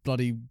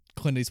 bloody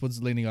Clint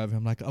Eastwood's leaning over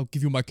him like, I'll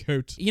give you my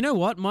coat. You know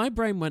what? My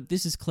brain went,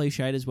 this is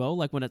cliched as well,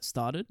 like when it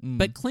started. Mm.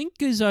 But Clint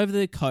goes over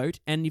the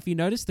coat, and if you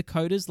notice, the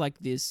coat is like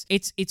this.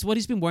 It's what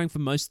he's been wearing for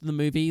most of the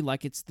movie.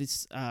 Like, it's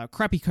this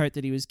crappy coat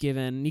that he was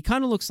given. He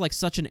kind of looks like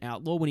such an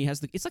outlaw when he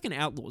has it's like an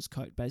outlaw's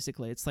coat,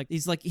 basically. It's like,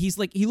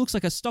 he looks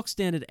like a stock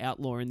standard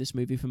outlaw in this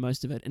movie for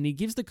most of it. And he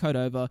gives the coat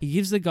over. He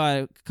gives the guy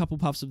a couple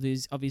puffs of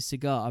his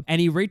cigar, and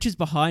he reaches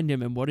behind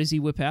him, and what does he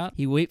whip out?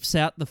 He whips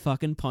out the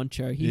fucking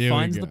poncho. He Here we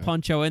finds go. the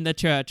poncho in the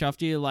church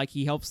after,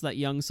 he helps that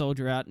young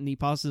soldier out, and he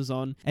passes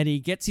on, and he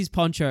gets his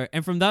poncho,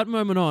 and from that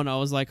moment on I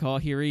was like, oh,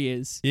 here he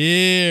is.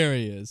 Here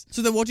he is.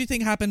 So then what do you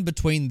think happened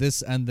between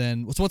this and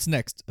then... So what's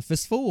next? A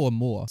fistful or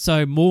more?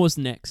 So Moore's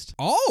next.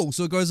 Oh,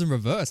 so it goes in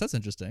reverse. That's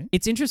interesting.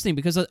 It's interesting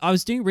because I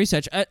was doing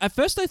research. At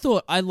first I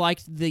thought I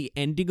liked the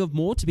ending of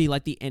Moore to be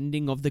like the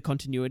ending of the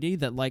continuity,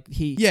 that like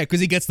he... Yeah,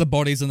 because he gets the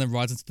bodies and then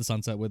rides into the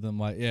sunset with them.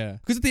 Like, yeah.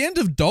 Because at the end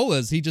of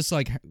Dollars, he just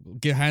like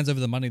hands over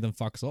the money, then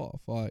fucks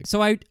off. Like,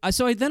 So I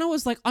then I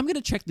was like, I'm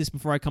gonna check this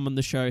before I come on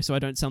the show so I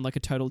don't sound like a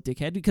total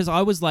dickhead, because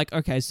I was like,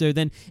 okay, so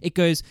then it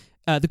goes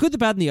The Good, the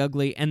Bad, and the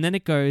Ugly, and then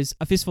it goes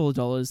A Fistful of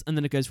Dollars, and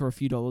then it goes For a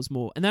Few Dollars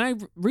More. And then I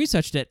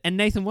researched it, and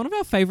Nathan, one of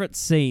our favorite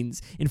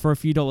scenes in For a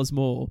Few Dollars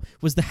More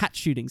was the hat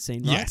shooting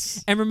scene, right?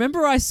 Yes. And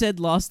remember I said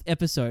last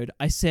episode,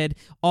 I said,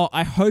 oh,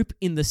 I hope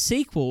in the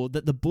sequel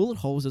that the bullet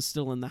holes are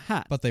still in the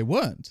hat. but they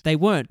weren't. They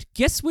weren't.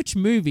 Guess which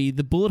movie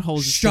the bullet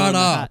holes are still Shut in the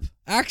up. hat?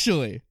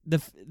 Actually.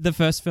 The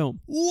first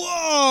film.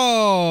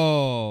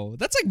 Whoa.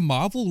 That's like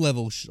Marvel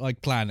level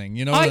like planning.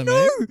 You know what I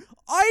mean?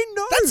 I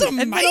know. That's And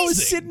then I was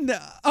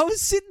amazing.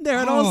 sitting there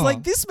and I was Oh.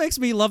 like, this makes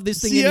me love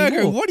this thing Siago,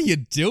 anymore. what are you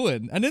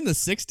doing? And in the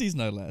 60s,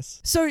 no less.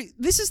 So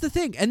this is the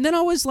thing. And then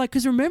I was like,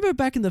 because remember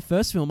back in the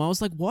first film, I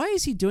was like, why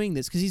is he doing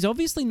this? Because he's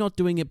obviously not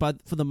doing it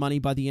for the money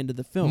by the end of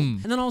the film.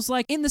 And then I was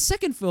like, in the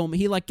second film,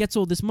 he like gets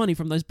all this money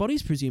from those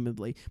bodies,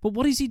 presumably. But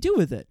what does he do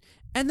with it?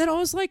 And then I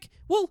was like,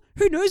 well,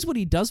 who knows what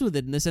he does with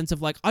it, in the sense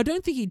of like, I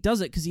don't think he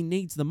does it because he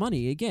needs the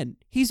money. Again,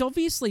 he's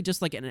obviously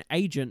just like an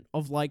agent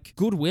of like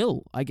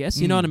goodwill, I guess.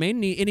 You know what I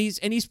mean?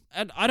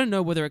 And I don't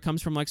know whether it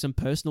comes from like some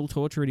personal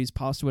torture in his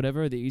past or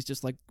whatever, that he's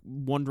just like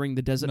wandering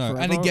the desert No,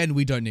 forever. and again,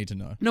 we don't need to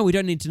know. No, we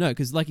don't need to know,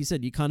 because like you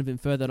said, you kind of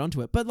infer that onto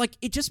it. But like,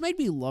 it just made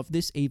me love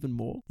this even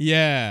more.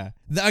 Yeah.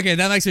 Okay,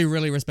 that makes me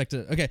really respect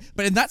it. Okay,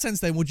 but in that sense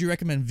then, would you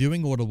recommend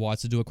viewing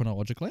order-wise to do it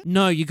chronologically?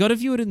 No, you got to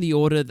view it in the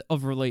order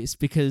of release,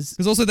 because...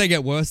 Because also they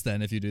get worse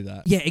then if you do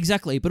that. Yeah,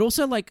 exactly. But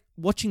also, like,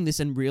 watching this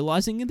and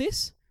realizing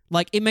this,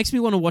 like, it makes me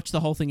want to watch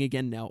the whole thing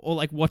again now. Or,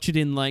 like, watch it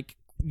in, like,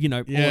 you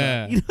know,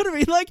 Yeah. order. You know what I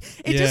mean? Like,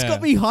 it just Yeah.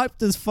 got me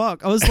hyped as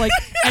fuck. I was like...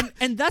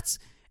 and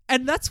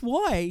that's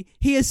why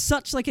he has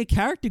such like a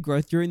character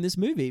growth during this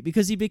movie,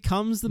 because he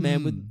becomes the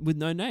man with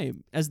no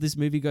name as this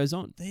movie goes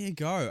on. There you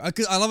go.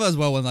 I love it as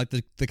well when like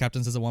the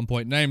captain says at one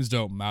point, names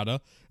don't matter.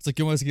 It's like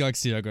you almost get like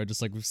Siago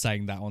just like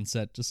saying that on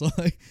set, just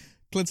like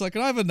Clint's like,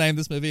 can I have a name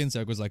this movie? And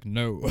Siago's like,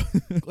 no.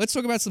 Let's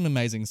talk about some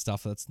amazing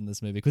stuff that's in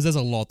this movie, because there's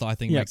a lot that I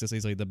think makes this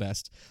easily the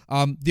best.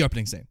 The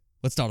opening scene.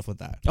 Let's start off with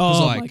that.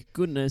 'Cause, Oh like, my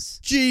goodness.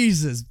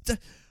 Jesus.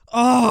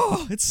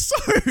 Oh, it's so...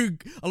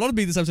 A lot of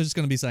me this episode is just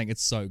going to be saying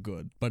it's so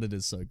good, but it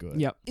is so good.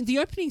 Yeah. The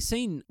opening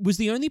scene was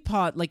the only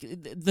part, like,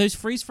 those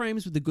freeze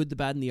frames with the good, the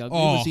bad, and the ugly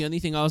Oh. was the only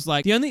thing I was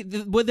like, they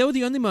were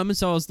the only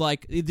moments I was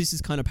like, this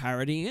is kind of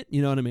parodying it,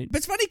 you know what I mean? But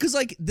it's funny because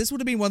like this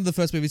would have been one of the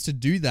first movies to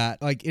do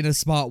that like in a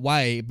smart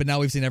way, but now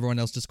we've seen everyone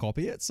else just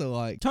copy it. So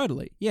like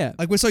Totally, yeah.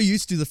 we're so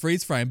used to the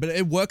freeze frame, but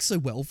it works so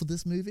well for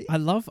this movie. I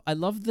love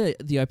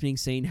the opening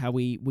scene, how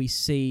we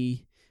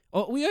see...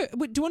 Oh, do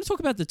you want to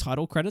talk about the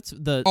title credits?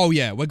 Oh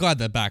yeah, we're glad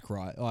they're back,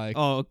 right? Like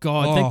Oh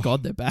God! Oh. Thank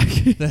God they're back.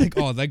 thank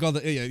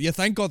God yeah,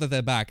 thank God that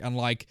they're back, and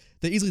like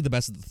they're easily the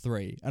best of the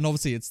three, and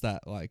obviously it's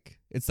that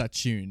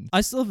tune. I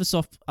still have a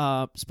soft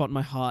spot in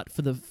my heart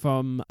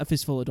from A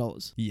Fistful of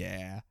Dollars.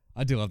 Yeah,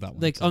 I do love that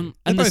one. Like too. and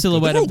They're the both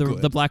silhouette good. of They're all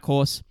the good. black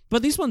horse.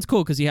 But this one's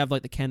cool because you have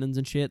like the cannons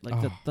and shit. Like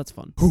Oh. that's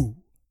fun. Whew.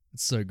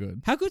 It's so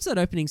good. How good's that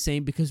opening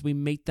scene? Because we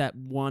meet that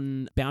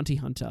one bounty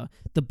hunter,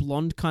 the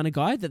blonde kind of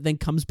guy that then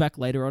comes back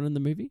later on in the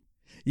movie.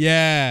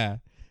 Yeah.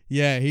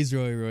 Yeah, he's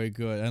really, really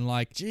good. And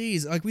like,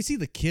 geez, like we see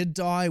the kid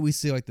die, we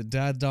see like the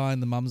dad die,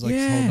 and the mum's like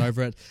holding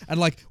over it. And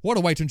like, what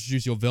a way to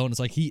introduce your villain. It's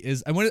like he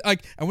is, and when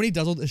he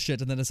does all this shit,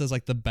 and then it says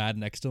like the bad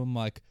next to him,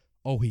 like,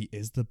 oh, he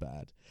is the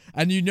bad.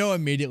 And you know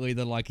immediately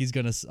that like he's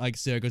gonna like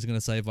Siago's gonna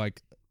save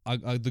like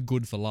the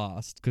good for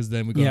last, because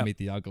then we got to Yeah. meet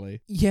the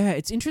ugly. Yeah,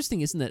 it's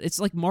interesting, isn't it? It's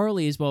like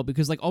morally as well,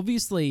 because like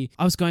obviously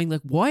I was going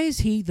like, why is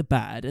he the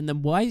bad, and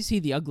then why is he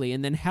the ugly,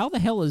 and then how the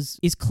hell is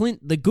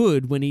Clint the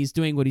good when he's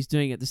doing what he's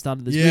doing at the start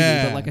of this movie?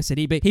 Yeah. But like I said,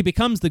 he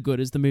becomes the good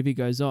as the movie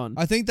goes on.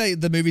 I think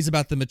the movie's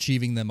about them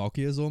achieving their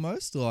Mokias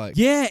almost. Like,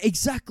 Yeah,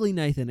 exactly,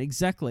 Nathan.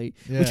 Exactly,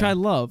 which Yeah. I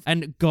love.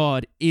 And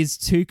God, is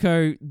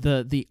Tuco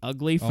the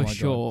ugly Oh for my God.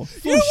 sure?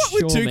 you know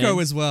what with sure, Tuco man.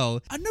 as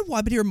well? I don't know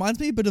why, but he reminds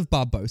me a bit of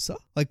Barbosa,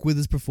 like with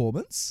his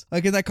performance,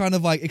 like in that kind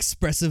of like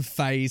expressive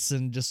face,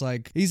 and just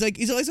like he's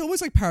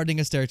almost like parodying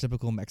a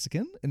stereotypical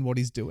Mexican in what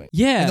he's doing.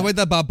 Yeah. and the way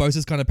that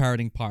Barbosa's kind of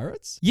parodying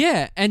pirates.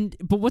 Yeah,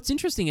 but what's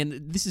interesting,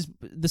 and this is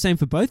the same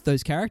for both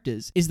those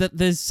characters, is that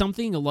there's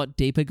something a lot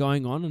deeper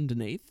going on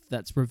underneath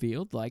that's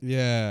revealed. Like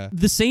Yeah.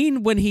 the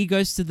scene when he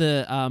goes to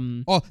the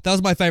Oh, that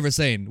was my favorite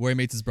scene where he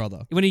meets his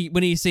brother. when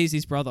he sees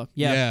his brother.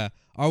 Yeah.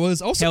 I was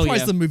Hell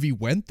surprised yeah. the movie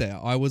went there.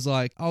 It was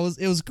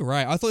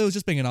great. I thought it was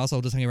just being an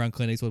asshole just hanging around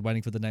Clint Eastwood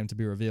waiting for the name to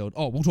be revealed.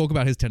 Oh, we'll talk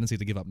about his tendency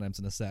to give up names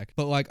in a sec.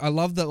 But like, I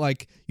love that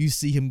like you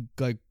see him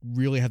like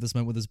really have this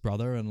moment with his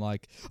brother, and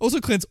like also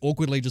Clint's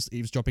awkwardly just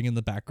eavesdropping in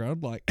the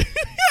background, like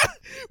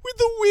with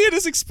the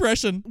weirdest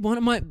expression. One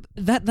of my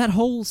that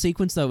whole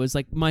sequence though is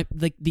like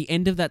the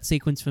end of that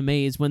sequence for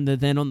me is when they're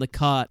then on the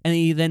cart and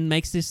he then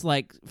makes this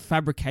like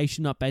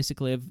fabrication up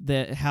basically of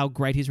how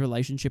great his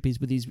relationship is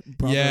with his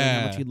brother and Yeah.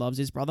 how much he loves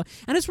his brother,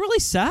 and it's really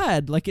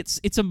sad. Like it's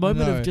a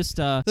moment No. of just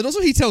Then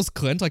also he tells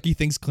Clint like he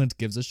thinks Clint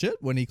gives a shit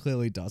when he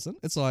clearly doesn't.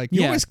 It's like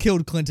you Yeah. almost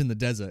killed Clint in the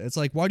desert. It's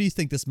like, why do you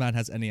think this man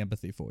has any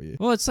empathy for you?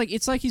 well, it's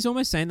like he's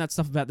almost saying that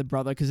stuff about the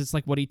brother because it's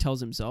like what he tells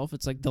himself.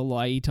 It's like the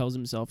lie he tells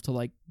himself to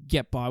like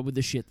get by with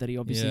the shit that he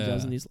obviously Yeah.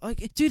 does, and he's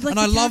like, dude, like, And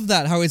I love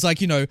that how it's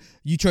like, you know,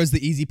 you chose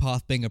the easy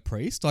path being a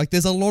priest. Like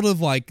there's a lot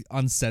of like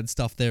unsaid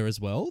stuff there as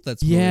well.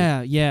 That's really,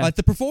 yeah, like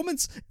the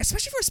performance,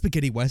 especially for a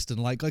spaghetti western.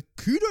 Like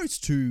kudos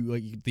to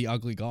like the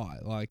ugly guy.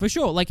 Like for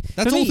sure. Like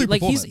That's for all me, through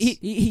like performance.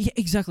 he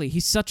exactly.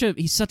 He's such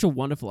a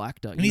wonderful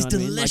actor, and he's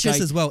delicious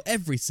as well.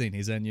 Every scene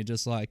he's in, you're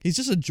just like, he's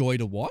just a joy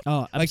to watch.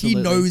 Oh, like he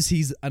absolutely. knows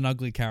he's an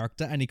ugly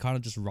character and he kind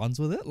of just runs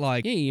with it.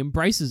 Like Yeah, he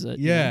embraces it.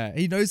 you know? yeah,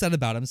 he knows that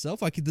about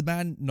himself. Like the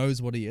man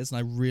knows what he is, and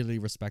I really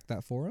respect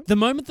that for him. The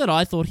moment that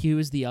I thought he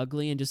was the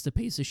ugly and just a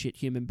piece of shit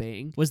human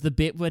being was the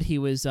bit where he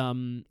was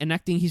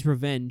enacting his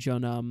revenge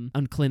on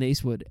Clint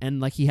Eastwood, and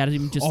like he had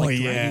him just like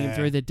dragging him yeah.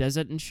 through the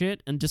desert and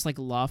shit, and just like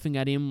laughing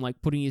at him,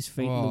 like putting his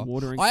feet in the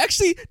water. And I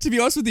actually, to be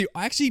honest with you,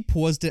 I actually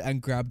paused it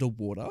and grabbed a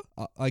water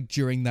like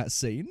during that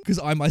scene because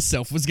I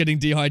myself was getting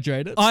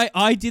dehydrated.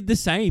 I did the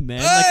same, man.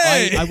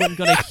 Hey! Like I went and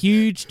got a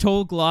huge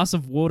tall glass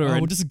of water, We're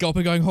and just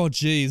gulping, going, "Oh,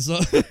 jeez."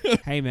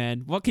 hey,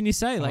 man, what can you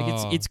say? Like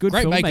it's good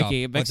great makeup.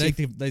 filmmaking. It Like,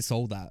 makes they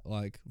sold that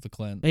like for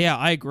Clint. yeah,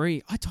 I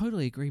agree. I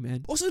totally agree,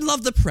 man. Also,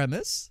 love the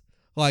premise.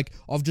 Like,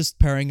 of just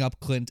pairing up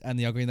Clint and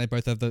the ugly, and they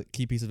both have the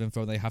key piece of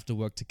info and they have to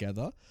work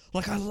together.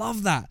 Like, I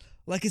love that.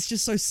 Like, it's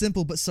just so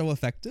simple but so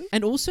effective.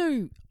 And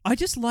also, I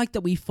just like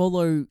that we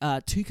follow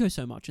Tuco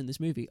so much in this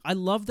movie. I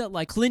love that,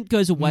 like, Clint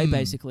goes away,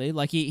 basically.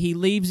 Like, he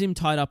leaves him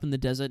tied up in the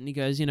desert, and he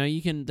goes, you know,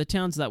 the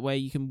town's that way,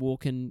 you can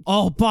walk and...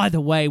 Oh, by the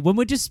way, when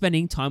we're just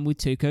spending time with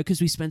Tuco, because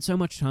we spend so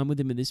much time with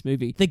him in this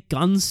movie, the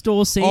gun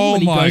store scene Oh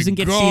when he my goes and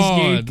gets his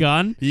new God.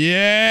 gun.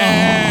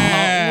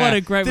 Yeah! Oh, what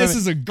a great This moment.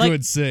 is a Like-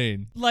 good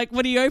scene. Like,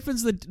 when he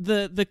opens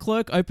the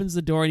clerk opens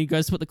the door and he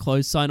goes to put the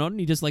close sign on and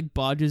he just, like,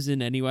 barges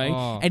in anyway.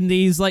 Oh. And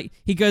he's, like,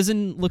 he goes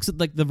and looks at,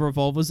 like, the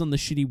revolvers on the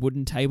shitty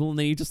wooden table and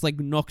then he just, like,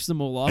 knocks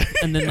them all off.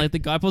 And then, like, the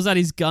guy pulls out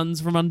his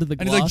guns from under the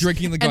And glass. he's like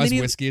drinking the And then guy's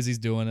he- whiskey as he's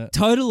doing it.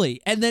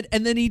 Totally. And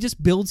then he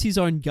just builds his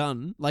own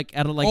gun, like,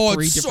 out of, like, Oh,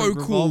 3 it's different so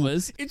cool.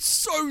 revolvers. It's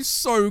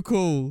so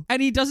cool.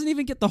 And he doesn't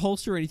even get the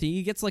holster or anything.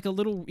 He gets, like,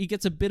 he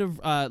gets a bit of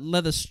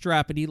leather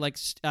strap and he, like,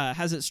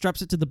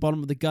 straps it to the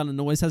bottom of the gun and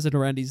always has it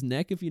around his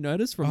neck, if you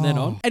notice, from then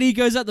on. Oh. And he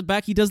goes out the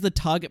back, he does the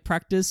target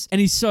practice,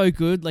 and he's so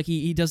good. Like,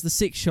 he does the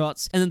 6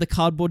 shots, and then the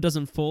cardboard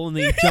doesn't fall, and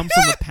then he jumps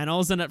on the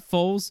panels and it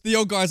falls. The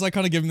old guy's like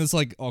kind of giving this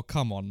like, oh,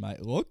 come on,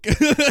 mate, look.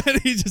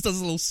 And he just does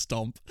a little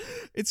stomp.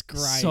 It's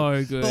great.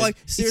 So good. But like,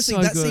 It's seriously,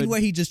 so that good. scene where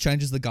he just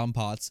changes the gun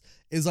parts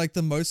is like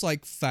the most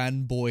like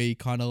fanboy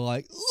kind of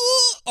like,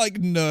 like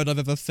nerd I've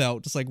ever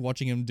felt just like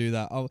watching him do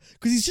that.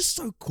 Because he's just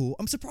so cool.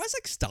 I'm surprised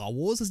like Star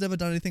Wars has never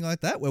done anything like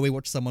that where we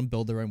watch someone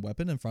build their own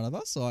weapon in front of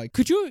us. Like,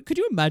 Could you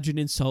imagine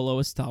in Solo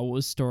a Star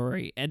Wars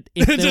story, and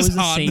if there Just was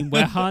a Han. scene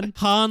where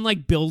Han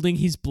like building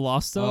his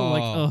blaster,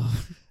 like, Oh.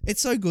 oh.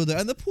 it's so good though.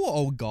 And the poor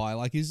old guy,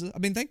 like I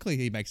mean, thankfully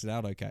he makes it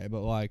out okay,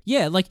 but like,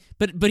 Yeah, like,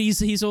 but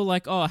he's all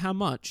like, oh, how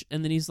much?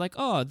 And then he's like,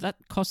 oh, that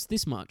costs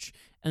this much.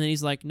 And then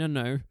he's like,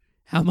 no,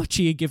 how much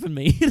are you giving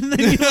me? And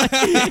then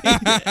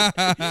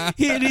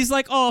and he's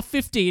like, oh,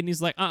 50. And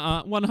he's like,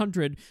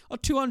 100. Oh,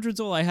 200's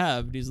all I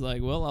have. And he's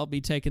like, well, I'll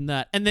be taking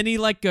that. And then he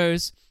like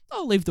goes,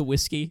 I'll leave the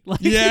whiskey.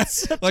 Like, Yeah,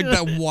 it's such like a-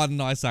 that one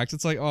nice act.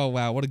 It's like, oh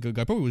wow, what a good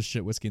guy. Probably was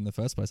shit whiskey in the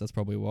first place. That's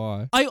probably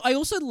why. I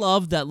also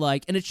love that,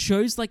 like, and it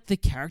shows like the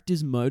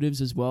character's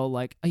motives as well.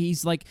 Like,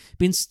 he's like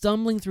been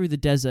stumbling through the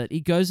desert. He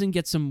goes and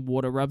gets some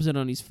water, rubs it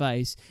on his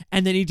face,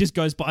 and then he just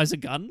goes buys a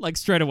gun like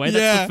straight away.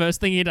 That's Yeah. the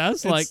first thing he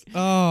does. Like,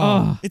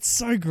 It's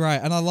so great,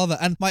 and I love it.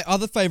 And my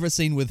other favorite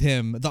scene with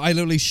him that I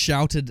literally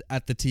shouted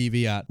at the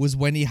TV at was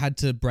when he had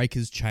to break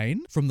his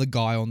chain from the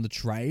guy on the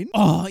train.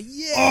 oh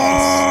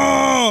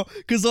yeah,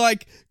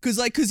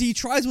 Because he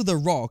tries with a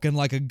rock and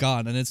like a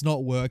gun and it's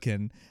not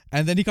working.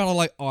 And then he kind of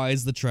like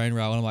eyes the train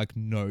rail and I'm like,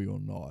 no, you're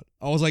not.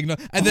 I was like, no.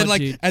 And then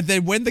dude. and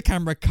then when the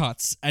camera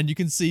cuts and you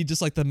can see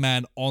just like the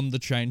man on the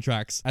train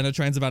tracks and the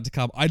train's about to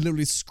come, I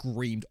literally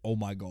screamed, oh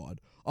my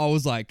God. I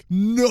was like,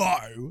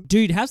 no.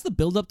 dude, how's the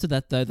build up to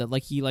that though? That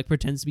like he like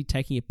pretends to be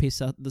taking a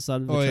piss out the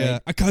side of the train. Yeah.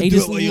 I can't He do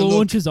just it while you look.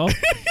 launches off.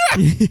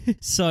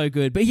 So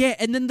good, but yeah,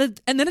 and then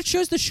it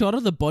shows the shot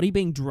of the body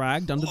being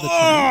dragged under the train.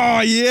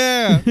 Oh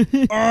yeah.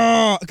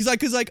 Oh, because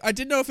I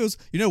didn't know if it was.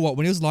 You know what?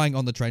 When he was lying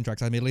on the train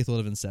tracks, I immediately thought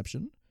of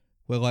Inception,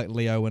 where like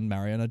Leo and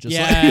Marion are just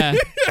Yeah,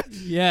 like,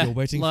 yeah, you're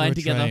waiting lying for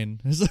a together.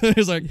 train.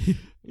 It's like,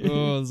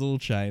 oh, there's a little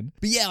chain.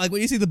 But yeah, like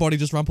when you see the body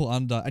just rumple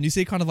under, and you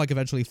see it kind of like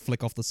eventually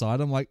flick off the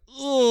side, I'm like,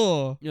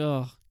 oh.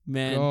 Oh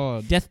man,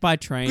 God. death by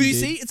train.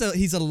 Because you dude. see,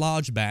 he's a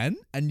large man,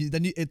 and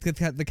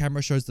the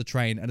camera shows the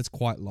train, and it's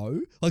quite low.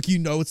 Like you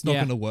know, it's not Yeah.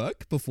 going to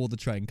work before the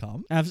train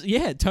comes.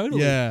 Yeah,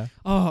 totally. Yeah.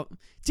 Oh,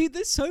 dude,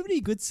 there's so many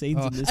good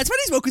scenes in this. It's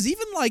funny as well because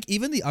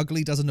even the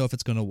ugly doesn't know if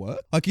it's gonna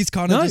work. Like he's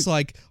kind of No. just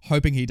like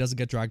hoping he doesn't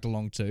get dragged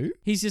along too.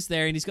 He's just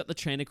there and he's got the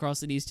train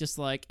across and he's just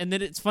like, and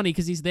then it's funny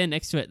because he's there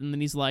next to it and then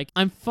he's like,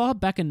 I'm far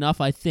back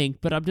enough, I think,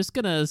 but I'm just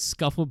gonna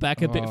scuffle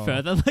back a bit Oh.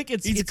 further. Like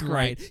it's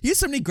great. He has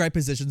so many great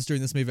positions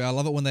during this movie. I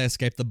love it when they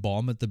escape the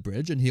bomb at the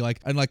bridge and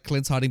like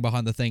Clint's hiding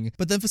behind the thing,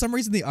 but then for some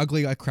reason the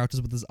ugly guy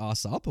crouches with his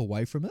ass up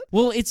away from it.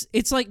 Well,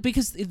 it's like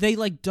because they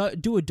like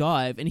do a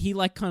dive and he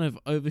like kind of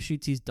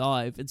overshoots his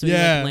dive and so he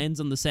Yeah. like lands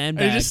on the And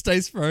sandbag. he just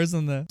stays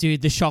frozen there.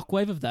 Dude, the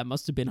shockwave of that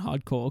must have been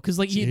hardcore because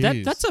like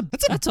Jeez. that's a big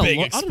lot- I don't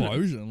know.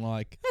 explosion.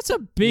 Like That's a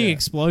big Yeah.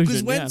 explosion.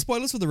 because when yeah.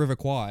 spoilers for the River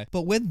Kwai,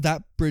 but when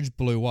that bridge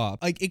blew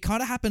up, like it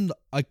kind of happened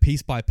like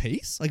piece by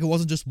piece. Like it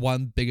wasn't just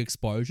one big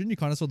explosion. You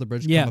kind of saw the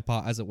bridge Yeah. come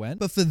apart as it went.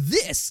 But for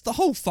this, the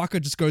whole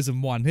fucker just goes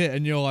in one hit,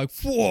 and you're like,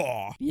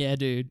 whoa. Yeah,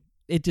 dude.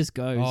 It just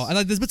goes. Oh, and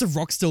like there's bits of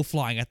rock still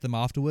flying at them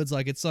afterwards.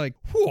 Like it's like,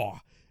 whoa.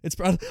 I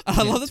love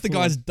that it's the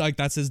full guy's like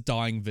that's his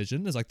dying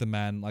vision. Is like the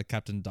man like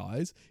Captain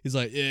dies. He's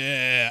like,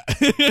 yeah.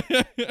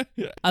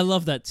 I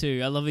love that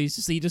too. I love he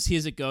just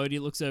hears it go and he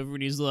looks over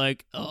and he's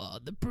like, "Oh,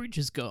 the bridge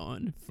is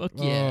gone. Fuck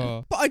yeah."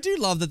 Oh. But I do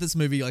love that this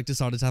movie like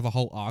decided to have a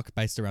whole arc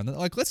based around it.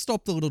 Like, let's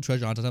stop the little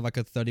treasure hunt and have like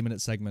a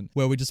 30-minute segment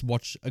where we just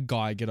watch a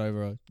guy get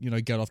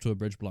off to a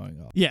bridge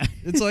blowing up. Yeah.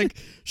 It's like,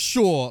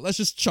 sure, let's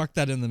just chuck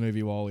that in the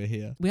movie while we're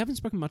here. We haven't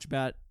spoken much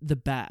about the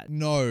Bat.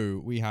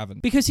 No, we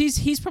haven't. Because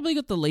he's probably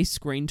got the least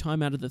screen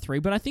time out of the three,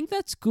 but I think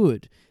that's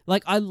good.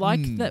 Like I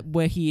like that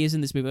where he is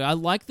in this movie. I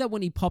like that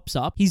when he pops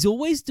up, he's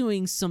always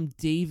doing some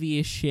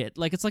devious shit.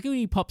 Like it's like when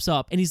he pops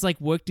up and he's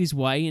like worked his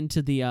way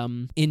into the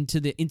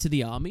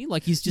army.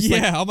 Like he's just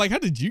like I'm like, how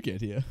did you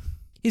get here?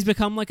 he's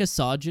become like a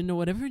sergeant or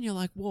whatever, and you're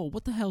like, whoa,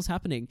 what the hell's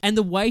happening? And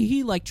the way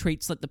he like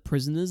treats like the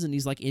prisoners and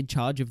he's like in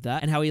charge of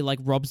that and how he like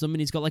robs them and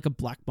he's got like a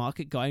black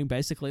market going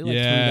basically like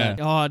Yeah.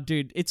 through that. Oh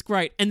dude, it's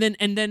great. And then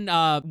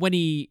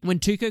when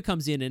Tuco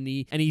comes in and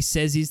he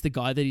says he's the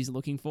guy that he's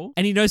looking for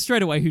and he knows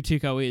straight away who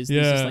Tuco is. He's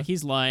just Yeah. like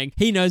he's lying.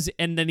 He knows,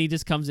 and then he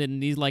just comes in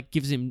and he like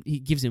gives him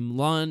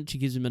lunch, he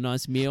gives him a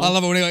nice meal. I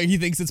love it when he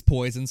thinks it's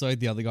poison, so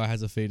the other guy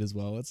has a feed as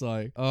well. It's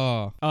like,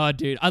 oh. Oh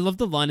dude, I love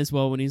the line as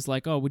well when he's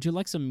like, "Oh, would you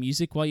like some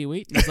music while you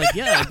eat?" And he's like,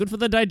 "Yeah, good for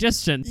the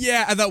digestion."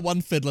 Yeah, and that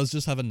one fiddler's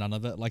just having none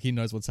of it. Like, he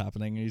knows what's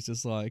happening, and he's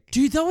just like...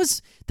 Dude, that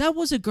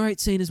was a great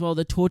scene as well.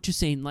 The torture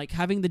scene, like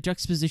having the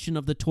juxtaposition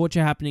of the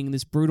torture happening and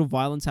this brutal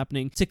violence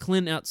happening to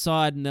Clint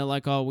outside, and they're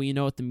like, "Oh, well, you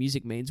know what the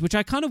music means," which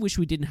I kind of wish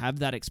we didn't have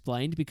that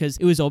explained because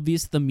it was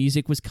obvious the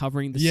music was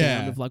covering the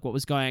sound of like what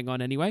was going on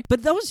anyway.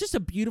 But that was just a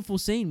beautiful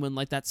scene when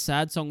like that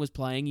sad song was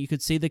playing. You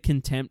could see the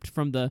contempt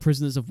from the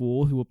prisoners of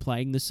war who were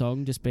playing the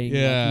song, just being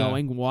like,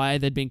 knowing why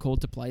they'd been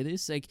called to play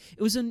this. Like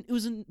it was a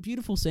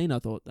beautiful scene. I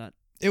thought that.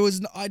 It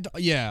was, I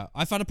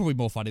found it probably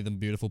more funny than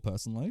beautiful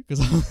personally, because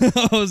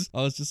I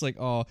was just like,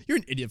 oh, you're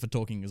an idiot for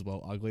talking as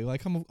well, ugly.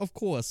 Like, of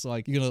course,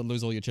 like, you're gonna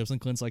lose all your chips,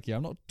 and Clint's like, yeah,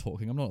 I'm not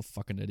talking, I'm not a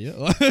fucking idiot.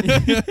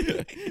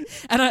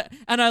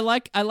 And I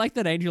like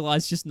that Angel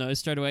Eyes just knows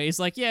straight away. He's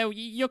like, yeah,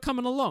 you're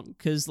coming along,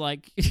 because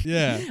like,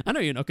 Yeah. I know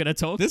you're not gonna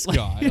talk. This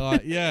guy,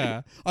 like,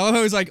 yeah. I love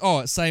how he's like,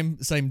 oh, same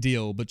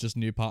deal, but just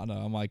new partner.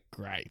 I'm like,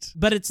 great.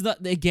 But it's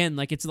not, again,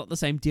 like it's not the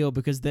same deal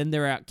because then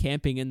they're out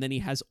camping and then he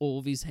has all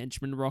of his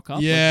henchmen rock up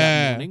like,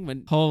 that morning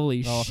when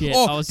holy shit.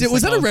 I Was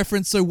just that a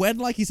reference? So when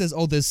like he says,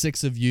 oh, there's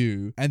 6 of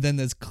you, and then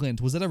there's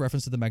Clint, was that a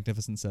reference to the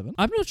Magnificent Seven?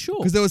 I'm not sure.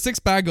 Because there were 6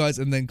 bad guys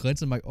and then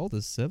Clint, and I'm like, oh,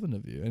 there's 7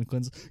 of you. And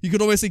Clint's, you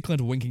could always see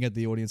Clint winking at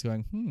the audience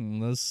going,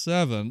 there's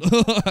 7.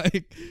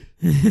 Like,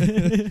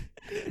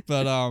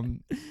 but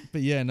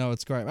But yeah, no,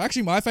 it's great.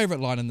 Actually, my favorite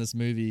line in this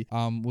movie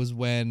was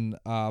when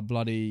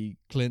bloody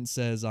Clint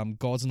says,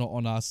 God's not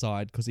on our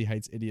side because he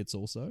hates idiots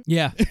also.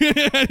 Yeah.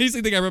 And he's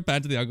like, the camera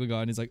pan to the ugly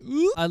guy and he's like,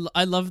 ooh.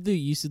 I love the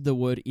use of the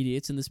word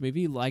idiots in this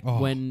movie. Like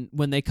when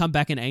they come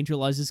back and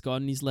angelizes God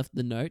and he's left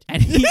the note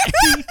and he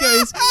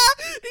goes,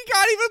 he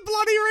can't even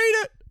bloody read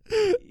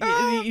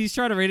it. he's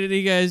trying to read it and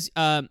he goes,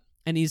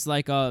 and he's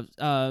like,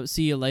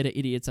 see you later,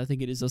 idiots, I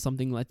think it is, or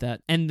something like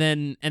that. And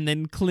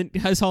then Clint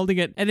is holding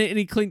it,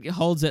 and Clint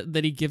holds it,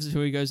 then he gives it to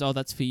her, he goes, oh,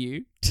 that's for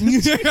you.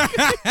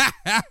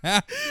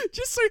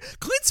 Just so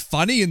Clint's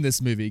funny in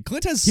this movie.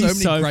 Clint has so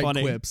many great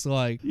funny. Quips.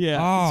 Like,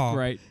 it's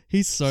great.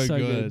 He's so So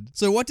good. good.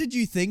 So what did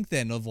you think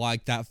then of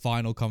like that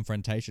final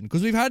confrontation?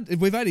 Because we've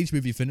had each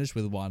movie finish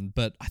with one,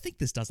 but I think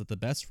this does it the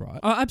best, right?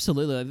 Oh,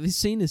 absolutely. This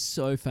scene is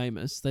so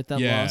famous that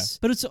Yeah. last.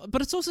 But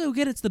it's also,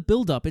 again, it's the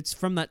build up. It's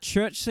from that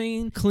church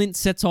scene. Clint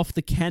sets off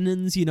the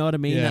cannons, you know what I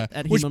mean? Yeah.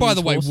 At him Which, on by his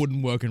the way, horse.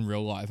 wouldn't work in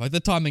real life. Like the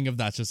timing of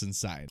that's just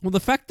insane. Well, the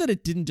fact that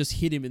it didn't just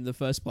hit him in the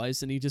first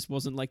place and he just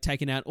wasn't like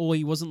taken out, or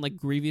he wasn't like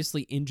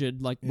grievously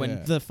injured, like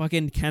when the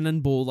fucking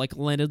cannonball like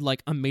landed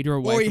like a meter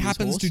away Or from he his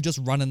happens horse. to just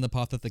run in the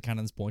path that the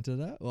cannon's pointed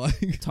at.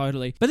 Like,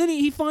 Totally. But then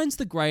he finds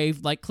the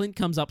grave, like Clint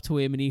comes up to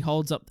him and he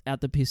holds up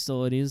out the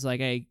pistol and he's like,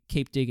 hey,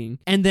 keep digging.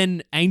 And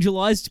then Angel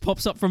Eyes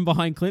pops up from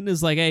behind Clint and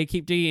is like, hey,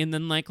 keep digging. And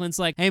then like Clint's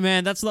like, hey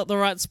man, that's not the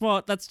right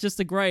spot. That's just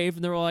a grave.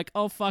 And they're all like,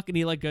 oh fuck. And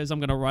he like goes, I'm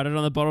going to write it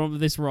on the bottom of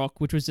this rock,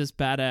 which was just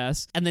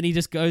badass. And then he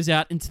just goes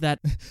out into that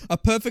a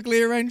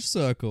perfectly arranged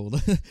circle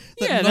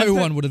that no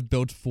one would have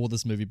built for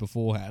this movie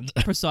beforehand.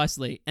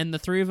 precisely. And the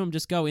three of them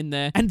just go in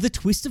there. And the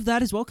twist of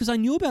that as well, because I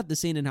knew about the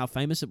scene and how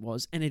famous it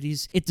was. And it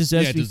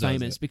deserves to be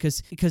famous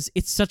because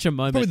it's such a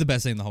moment. Probably the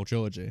best scene in the whole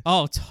trilogy.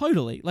 Oh,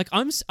 totally. Like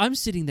I'm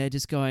sitting there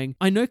just going,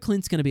 I know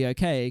Clint's going to be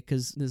okay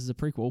because this is a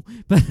prequel,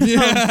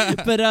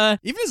 but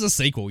Even as a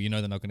sequel, you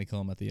know they're not going to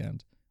kill him at the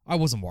end. I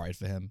wasn't worried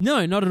for him.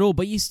 no, not at all.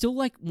 But you still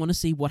like want to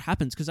see what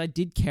happens because I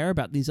did care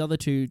about these other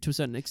two to a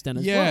certain extent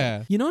as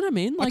well. You know what I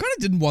mean? I Like, kind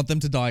of didn't want them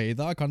to die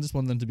either. I kind of just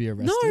wanted them to be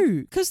arrested. no,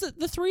 because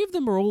the three of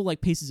them are all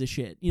like pieces of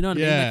shit. You know what I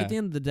mean? Yeah. Like at the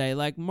end of the day,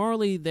 like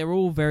morally, they're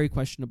all very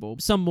questionable.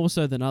 Some more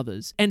so than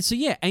others. And so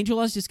yeah, Angel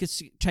Eyes just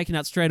gets taken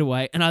out straight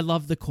away. And I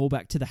love the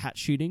callback to the hat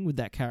shooting with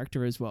that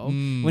character as well.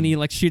 When he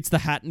like shoots the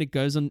hat and it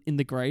goes on in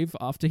the grave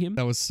after him.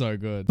 That was so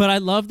good. But I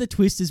love the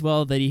twist as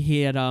well that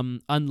he had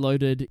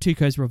unloaded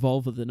Tuco's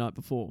revolver the night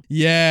before.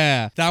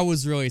 Yeah, that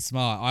was really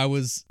smart.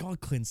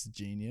 God, Clint's a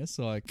genius.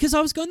 Like, Because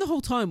I was going the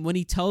whole time when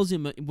he tells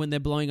him, when they're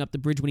blowing up the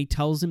bridge, when he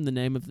tells him the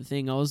name of the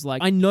thing, I was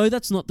like, I know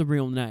that's not the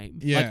real name.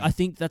 Yeah. Like, I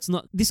think that's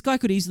not, this guy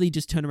could easily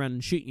just turn around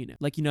and shoot you now.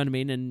 Like, you know what I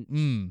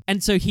mean?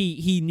 And so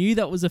he knew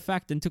that was a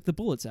fact and took the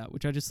bullets out,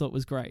 which I just thought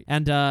was great.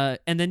 And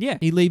then, yeah,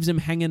 he leaves him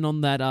hanging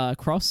on that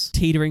cross,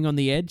 teetering on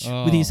the edge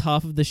with his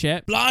half of the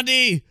ship.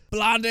 Blondie!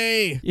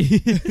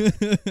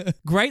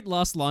 Great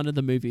last line of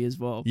the movie as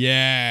well.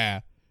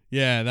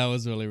 Yeah, that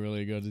was really,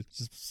 really good. It's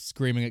just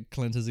screaming at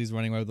Clint as he's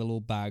running away with the little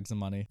bags of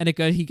money. And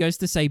he goes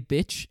to say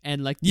bitch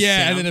and like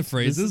and then it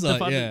freezes.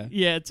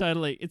 Yeah,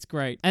 totally. It's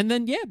great. And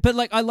then but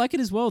like I like it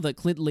as well that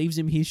Clint leaves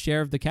him his share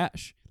of the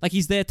cash. Like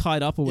he's there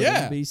tied up or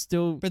whatever, but he's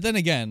still. But then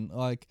again,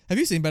 like, have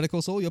you seen Better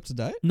Call Saul? You up to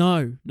date?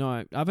 No.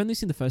 I've only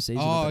seen the first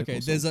season. Oh, of Better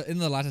okay. Call Saul. In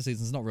the latter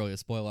seasons, it's not really a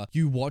spoiler.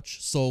 You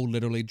watch Saul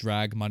literally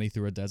drag money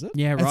through a desert.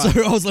 Yeah, And right.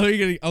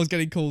 so I was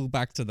getting called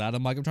back to that.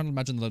 I'm trying to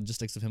imagine the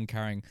logistics of him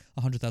carrying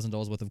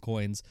 $100,000 worth of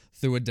coins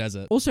through a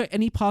desert. Also,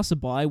 any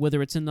passerby,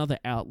 whether it's another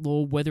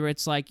outlaw, whether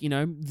it's like, you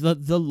know,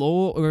 the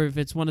law, or if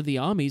it's one of the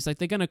armies, like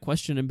they're going to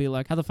question and be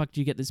like, how the fuck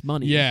do you get this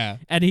money? Yeah.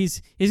 And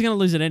he's going to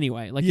lose it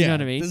anyway. Like, you know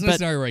what I mean? There's no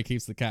scenario where he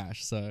keeps the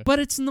cash, so. But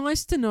it's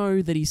nice to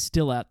know that he's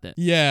still out there.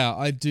 Yeah,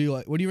 I do.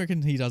 Like, what do you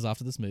reckon he does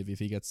after this movie?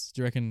 Do you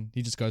reckon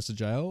he just goes to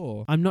jail,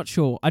 or? I'm not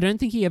sure. I don't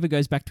think he ever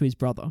goes back to his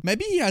brother.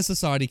 Maybe he has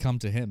society come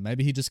to him.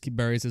 Maybe he just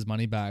buries his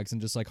money bags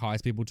and just like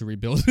hires people to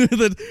rebuild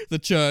the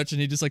church,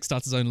 and he just like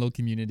starts his own little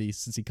community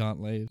since he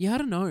can't leave. Yeah, I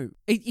don't know.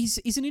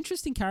 He's an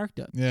interesting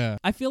character. Yeah.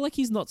 I feel like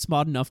he's not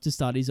smart enough to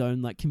start his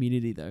own like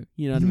community though.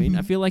 You know what I mean?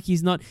 I feel like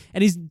he's not,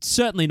 and he's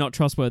certainly not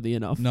trustworthy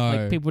enough. No.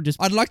 Like people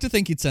just. I'd like to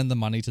think he'd send the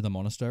money to the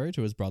monastery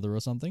to his brother or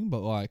something,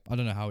 but like I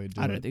don't know how he'd do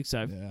it. I don't think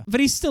so. Yeah.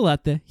 But he's still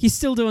out there. He's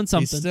still doing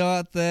something. He's still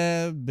out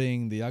there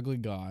being the ugly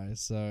guy.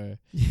 So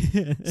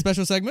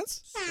special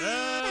segments?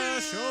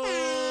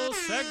 Special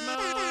segment.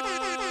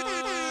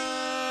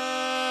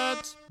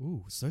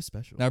 Ooh, so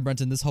special. Now,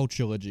 Brenton, this whole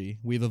trilogy,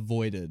 we've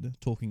avoided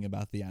talking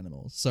about the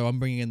animals. So I'm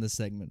bringing in the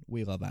segment,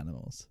 We Love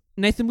Animals.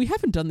 Nathan, we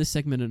haven't done this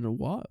segment in a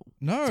while.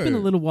 No. It's been a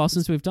little while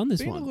since we've done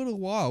this Been one. a little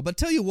while. But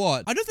tell you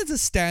what, I don't think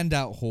it's a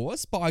standout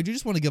horse, but I do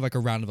just want to give like a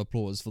round of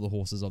applause for the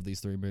horses of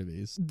these three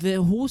movies.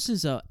 The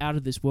horses are out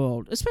of this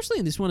world, especially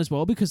in this one as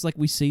well, because like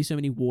we see so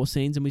many war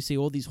scenes and we see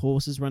all these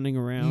horses running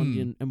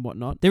around and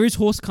whatnot. There is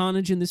horse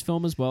carnage in this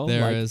film as well. There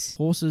like, is.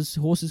 Horses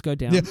go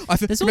down. Yeah,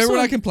 There's remember also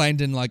when I a-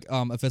 complained in like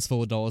A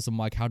Fistful of Dollars? I'm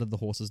like, how did the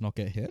horses not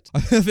get hit? I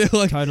feel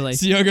like Totally.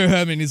 Diogo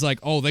Herman is like,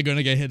 oh, they're going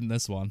to get hit in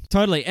this one.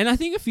 Totally. And I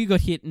think if you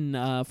got hit in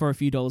for a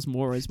few dollars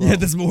more as well. Yeah,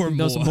 there's more and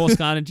There was some more. horse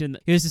carnage, and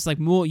he was just like,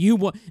 more. You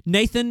want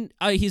Nathan?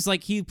 He's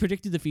like, he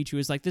predicted the future. He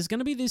was like, there's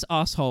gonna be this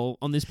asshole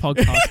on this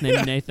podcast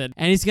named Nathan,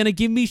 and he's gonna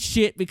give me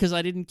shit because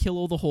I didn't kill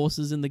all the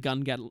horses in the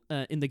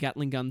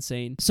Gatling gun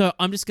scene. So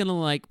I'm just gonna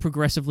like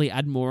progressively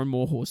add more and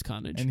more horse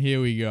carnage. And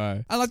here we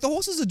go. And like the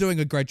horses are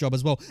doing a great job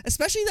as well,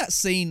 especially that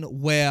scene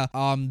where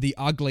the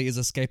ugly is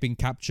escaping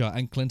capture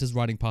and Clint is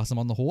riding past him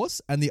on the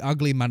horse, and the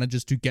ugly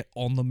manages to get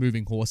on the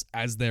moving horse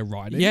as they're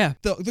riding. Yeah.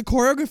 The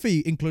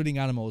choreography, including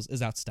animals,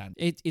 is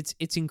outstanding.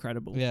 It's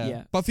incredible.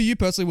 Yeah. But for you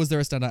personally, was there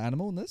a standout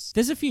animal in this?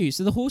 There's a few.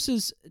 So the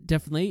horses,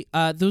 definitely.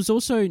 There was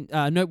also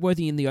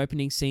noteworthy in the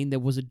opening scene. There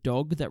was a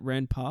dog that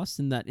ran past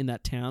in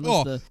that town.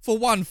 For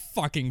one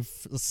fucking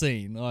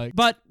scene, like.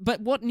 But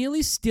what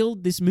nearly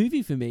stilled this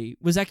movie for me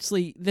was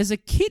actually there's a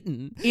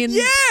kitten in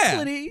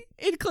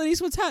Clint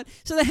Eastwood's hat.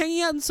 So they're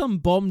hanging out in some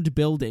bombed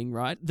building,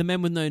 right? The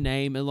Men with No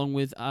Name, along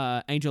with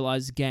Angel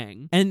Eye's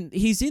gang, and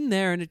he's in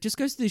there, and it just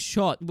goes to this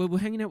shot where we're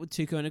hanging out with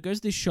Tuco, and it goes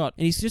to this shot,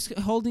 and he's just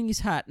holding his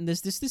hat, and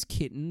there's this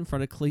kitten in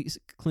front of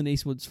Clint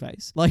Eastwood's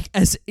face, like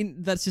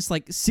that's just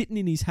like sitting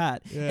in his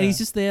hat, and he's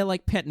just there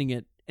like petting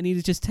it. And he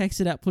just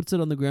takes it out, puts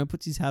it on the ground,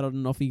 puts his hat on,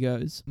 and off he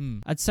goes.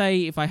 I'd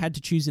say if I had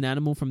to choose an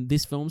animal from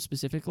this film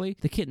specifically,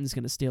 the kitten's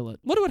going to steal it.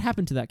 What would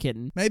happen to that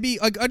kitten? Maybe,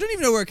 I don't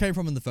even know where it came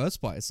from in the first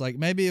place. Like,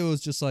 maybe it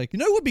was just like,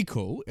 what would be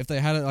cool if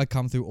they had it like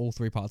come through all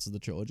three parts of the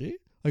trilogy?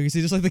 Like, you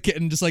see just like the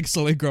kitten just like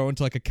slowly grow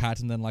into like a cat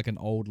and then like an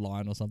old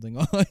lion or something.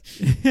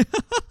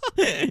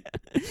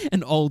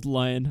 An old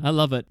lion. I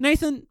love it.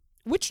 Nathan,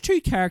 which two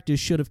characters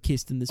should have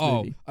kissed in this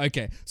movie?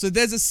 Okay. So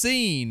there's a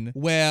scene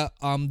where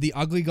the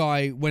ugly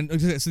guy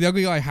the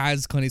ugly guy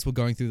has Clint Eastwood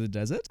going through the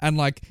desert, and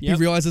like he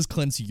realizes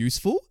Clint's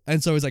useful,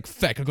 and so he's like,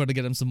 "Feck, I got to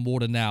get him some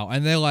water now."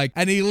 And they're like,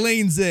 and he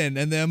leans in,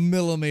 and they're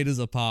millimeters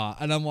apart,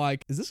 and I'm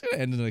like, is this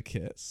gonna end in a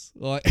kiss?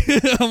 Like,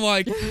 I'm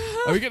like,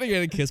 are we gonna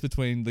get a kiss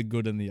between the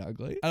good and the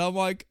ugly? And I'm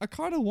like, I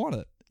kind of want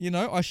it.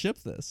 I ship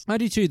this. I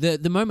do too.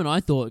 The moment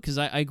I thought, because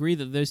I agree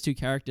that those two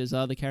characters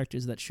are the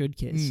characters that should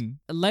kiss.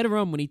 Later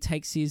on, when he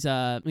takes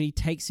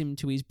him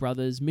to his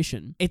brother's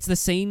mission, it's the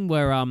scene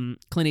where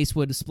Clint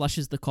Eastwood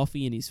splashes the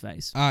coffee in his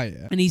face. Oh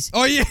yeah. And he's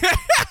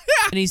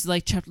and he's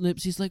like chapped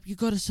lips. He's like, "You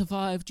gotta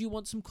survive. Do you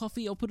want some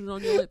coffee? I'll put it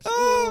on your lips.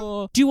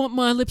 Oh. Do you want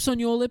my lips on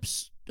your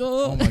lips?"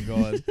 Oh my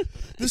god.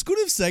 This could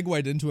have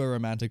segued into a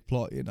romantic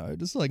plot,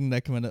 just like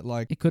neck minute,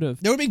 like it could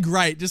have. That would be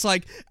great. Just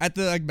like at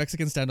the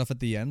Mexican standoff at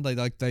the end,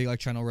 they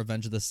channel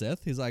Revenge of the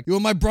Sith. He's like, "You were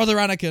my brother,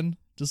 Anakin."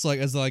 Just like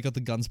as they got the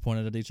guns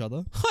pointed at each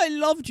other. I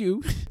loved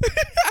you.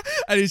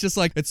 And he's just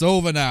like, "It's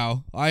over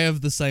now. I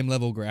have the same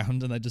level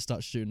ground," and they just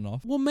start shooting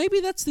off. Well, maybe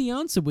that's the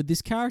answer with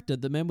this character,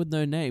 the Man with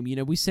No Name.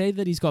 We say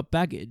that he's got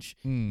baggage.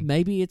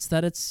 Maybe it's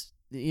that it's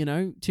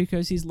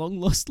Tuco's his long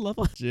lost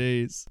lover.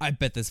 Jeez. I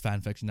bet there's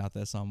fan fiction out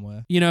there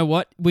somewhere. You know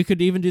what? We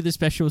could even do the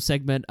special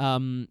segment,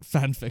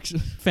 fan fiction.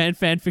 Fan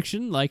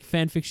fiction, like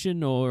fan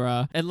fiction or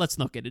and let's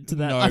not get into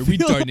that. No, we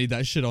don't need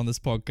that shit on this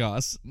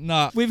podcast.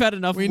 Nah. We've had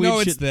enough. We know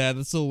it's there.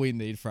 That's all we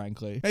need,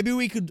 frankly. Maybe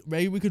we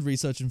could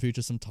research in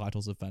future some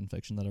titles of fan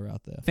fiction that are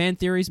out there. Fan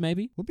theories,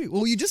 maybe?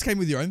 Well, you just came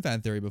with your own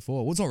fan theory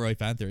before. Well, it's not really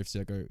fan theory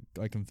if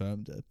I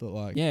confirmed it, but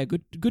like... Yeah,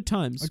 good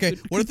times. Okay,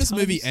 what if this times.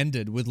 movie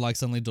ended with like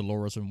suddenly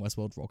Dolores from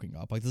Westworld rocking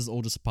up? Like this is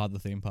all just part of the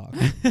theme park.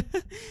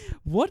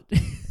 What?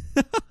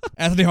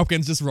 Anthony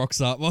Hopkins just rocks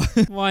up.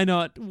 Why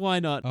not? There's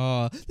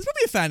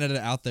probably a fan edit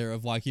out there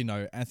of like,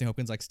 Anthony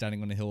Hopkins like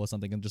standing on a hill or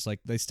something and just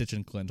like they stitch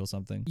in Clint or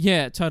something.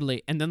 Yeah,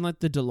 totally. And then like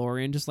the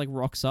DeLorean just like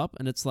rocks up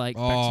and it's like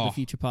Back to the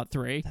Future Part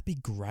 3. That'd be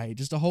great.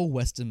 Just a whole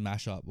Western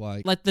mashup.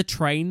 Like the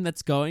train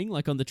that's going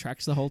like on the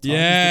tracks the whole time.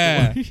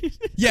 Yeah.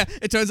 Yeah,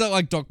 it turns out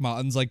like Doc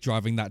Martin's like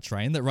driving that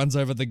train that runs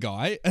over the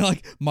guy, and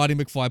like Marty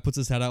McFly puts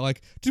his head out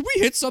like, "Did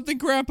we hit something,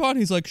 Grandpa?" And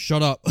he's like,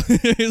 "Shut up."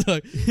 He's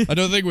like, "I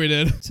don't think we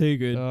did." Too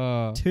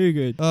good. Too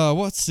good.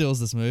 What steals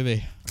this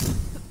movie?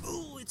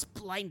 Ooh, it's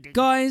blinding.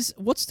 Guys,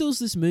 what steals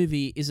this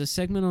movie is a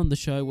segment on the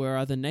show where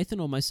either Nathan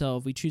or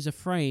myself, we choose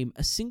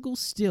a single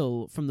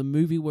still from the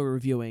movie we're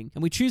reviewing.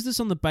 And we choose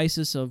this on the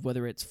basis of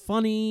whether it's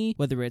funny,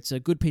 whether it's a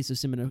good piece of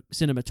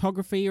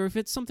cinematography, or if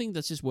it's something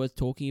that's just worth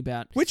talking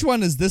about. Which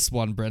one is this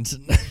one,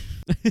 Brenton?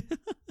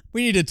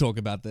 We need to talk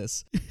about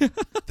this.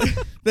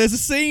 There's a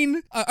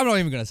scene. I'm not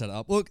even going to set it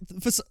up. Look,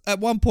 at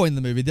one point in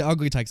the movie, the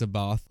ugly takes a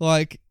bath.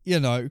 Like,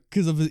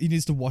 because he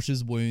needs to wash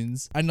his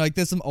wounds. And like,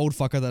 there's some old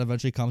fucker that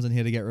eventually comes in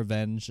here to get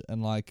revenge.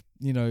 And like,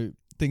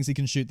 thinks he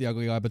can shoot the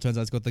ugly guy, but turns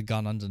out he's got the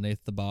gun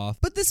underneath the bath.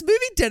 But this movie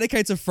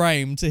dedicates a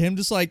frame to him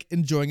just like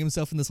enjoying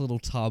himself in this little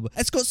tub.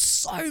 It's got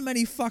so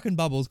many fucking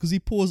bubbles because he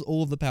pours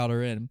all of the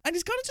powder in. And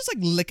he's kind of just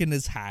like licking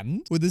his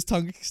hand with his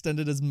tongue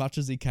extended as much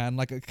as he can,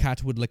 like a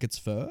cat would lick its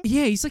fur.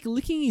 Yeah, he's like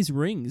licking his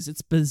rings.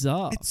 It's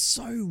bizarre. It's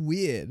so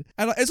weird.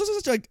 And like, it's also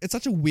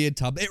such a weird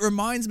tub. It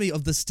reminds me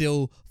of the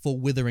still for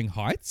Wuthering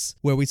Heights,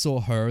 where we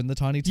saw her in the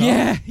tiny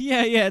tub.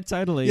 Yeah,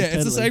 totally. Yeah,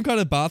 it's the same kind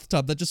of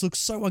bathtub that just looks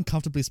so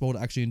uncomfortably small to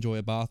actually enjoy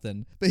a bath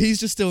in. But he's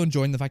just still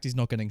enjoying the fact he's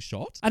not getting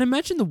shot. I'd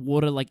imagine the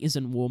water like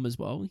isn't warm as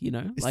well,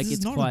 Like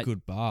it's not quite a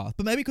good bath.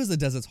 But maybe because the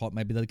desert's hot,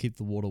 maybe they'll keep keep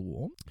the water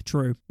warm.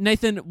 True.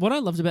 Nathan, what I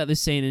loved about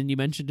this scene, and you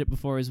mentioned it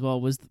before as well,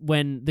 was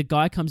when the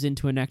guy comes in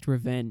to enact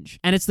revenge,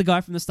 and it's the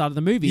guy from the start of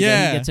the movie.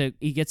 Yeah. That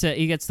he gets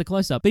the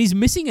close up, but he's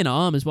missing an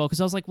arm as well.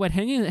 Because I was like, wait,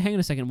 hang on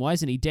a second, why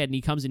isn't he dead? And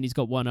he comes in, he's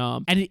got one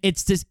arm, and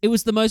it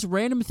was the most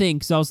random thing.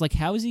 Because I was like,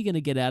 how is he going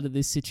to get out of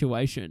this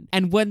situation?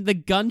 And when the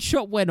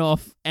gunshot went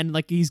off and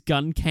like his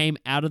gun came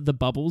out of the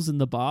bubbles in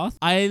the bath,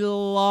 I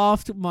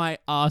laughed my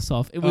ass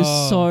off. It was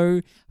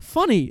so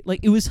funny.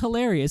 Like, it was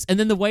hilarious. And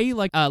then the way he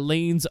like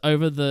leans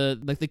over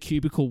the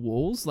cubicle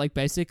walls, like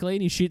basically,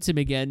 and he shoots him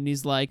again. And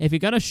he's like, if you're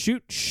gonna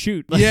shoot.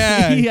 Like,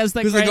 Yeah, he has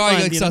that because great the guy line,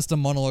 like you know? starts to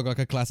monologue like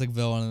a classic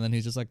villain, and then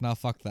he's just like, nah,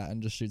 fuck that,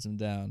 and just shoots him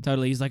down.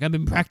 Totally. He's like, I've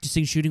been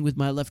practicing shooting with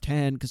my left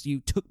hand because you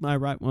took my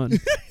right one.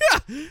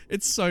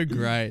 It's so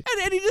great.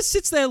 And he just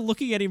sits there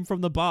looking at him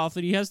from the bath,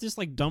 and he has this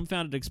like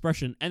dumbfounded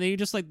expression, and then he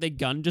just like the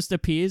gun just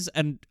appears,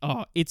 and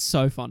it's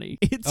so funny.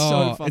 It's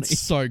so funny. It's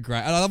so great.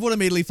 And I love what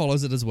immediately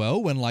follows it as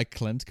well when like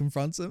Clint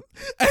confronts him.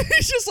 And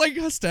he's just like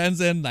stands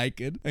there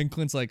naked. And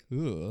Clint's like,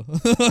 ugh.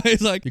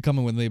 He's like, you're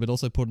coming with me, but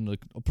also put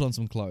on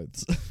some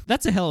clothes.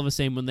 That's a hell of a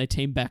scene when they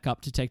team back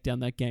up to take down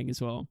that gang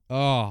as well.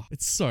 Oh,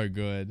 it's so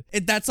good.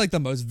 That's like the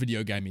most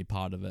video gamey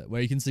part of it,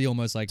 where you can see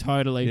almost like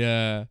Totally.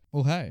 Yeah.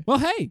 Oh hey. Well,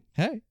 hey.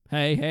 Hey.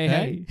 Hey.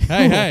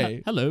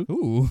 Hey. Hello.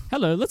 Ooh.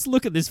 Hello. Let's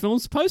look at this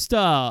film's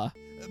poster.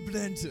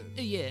 Blanton.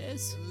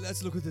 Yes.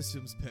 Let's look at this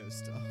film's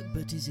poster.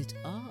 But is it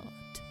art?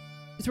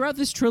 Throughout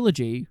this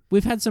trilogy,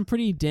 we've had some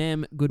pretty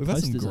damn good We've had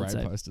posters, some I'd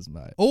great say. posters,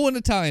 mate. All in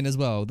Italian as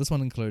well. This one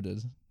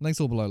included.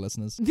 Links all below,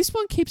 listeners. This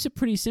one keeps it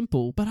pretty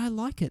simple, but I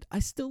like it. I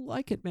still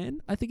like it,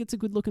 man. I think it's a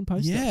good looking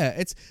poster. Yeah,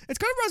 it's kind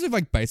of reminds me of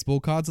like baseball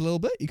cards a little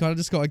bit. You kind of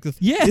just got like the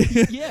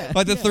Yeah.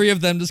 like the three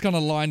of them just kind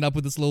of lined up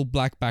with this little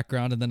black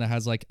background, and then it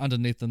has like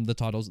underneath them the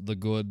titles, the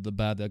good, the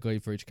bad, the ugly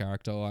for each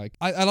character. Like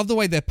I love the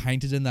way they're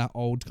painted in that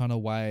old kind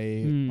of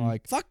way.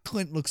 Like fuck,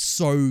 Clint looks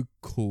so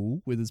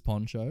cool with his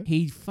poncho.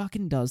 He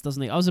fucking does,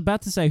 doesn't he? I was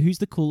about to say who's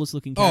the coolest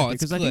looking character,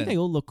 it's because I think Clint. they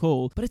all look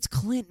cool, but it's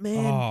Clint,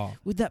 man,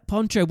 with that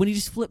poncho when he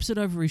just flips it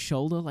over his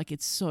shoulder, like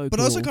it's so But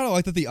cool. I also kind of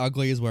like that the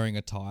ugly is wearing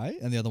a tie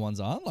and the other ones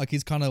aren't. Like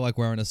he's kind of like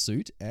wearing a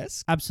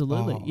suit-esque.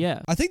 Absolutely,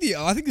 yeah. I think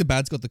the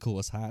bad's got the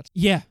coolest hat.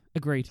 Yeah,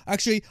 agreed.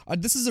 Actually,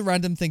 this is a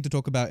random thing to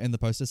talk about in the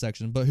poster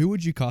section, but who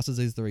would you cast as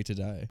these three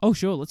today? Oh,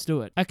 sure, let's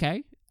do it.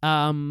 Okay.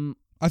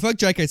 I feel like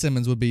J.K.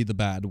 Simmons would be the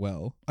bad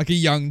well. Like a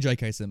young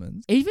J.K.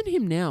 Simmons. Even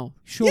him now,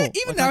 sure. Yeah,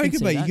 even Like, now I he can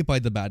could see that. play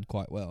the bad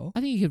quite well.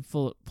 I think he could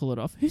pull it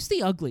off. Who's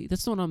the ugly?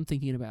 That's not what I'm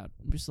thinking about.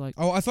 I'm just like,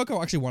 Oh, I feel like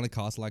I actually want to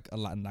cast like a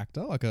Latin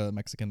actor, like a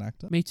Mexican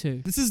actor. me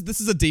too. This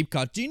is a deep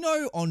cut. Do you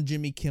know on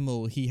Jimmy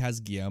Kimmel he has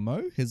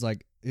Guillermo, his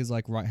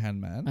right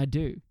hand man? I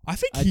do. I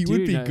think I he would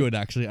do be know. good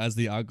actually as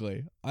the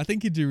ugly. I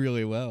think he'd do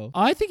really well.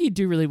 I think he'd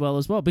do really well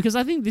as well, because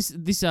I think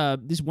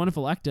this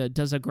wonderful actor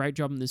does a great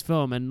job in this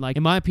film, and like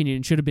in my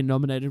opinion should have been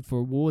nominated for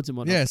awards and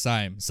whatnot. Yeah,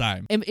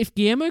 same. And if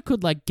Guillermo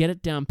could like get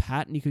it down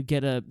pat, and you could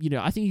get I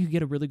think you could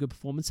get a really good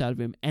performance out of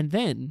him, and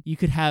then you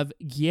could have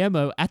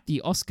Guillermo at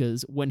the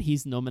Oscars when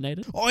he's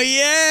nominated. Oh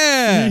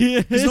yeah,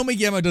 because normally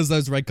Guillermo does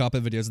those red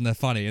carpet videos and they're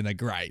funny and they're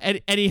great.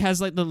 And he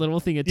has like the little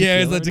thing of Yeah,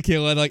 tequila. it's like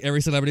tequila. Like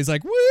every celebrity's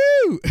like,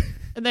 woo!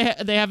 And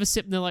they have a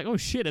sip and they're like, oh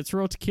shit, it's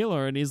raw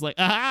tequila. And he's like,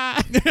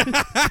 ah.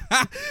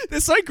 They're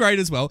so great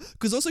as well.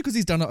 Because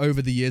he's done it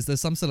over the years,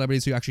 there's some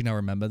celebrities who actually now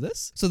remember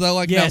this. So they're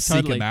like Yeah, now seek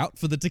totally. him out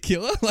for the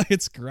tequila. Like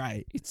it's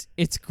great.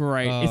 It's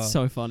great. It's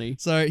so funny.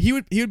 So he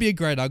would be a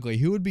great ugly.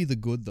 Who would be the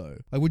good though?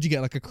 Like would you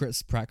get like a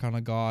Chris Pratt kind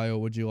of guy, or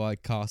would you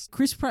like cast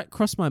Chris Pratt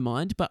crossed my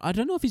mind, but I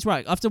don't know if he's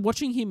right. After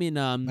watching him in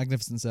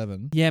Magnificent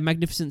Seven?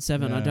 Magnificent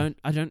Seven, Yeah.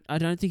 I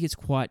don't think it's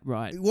quite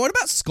right. What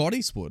about Scott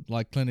Eastwood,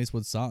 like Clint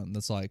Eastwood's son?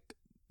 That's like,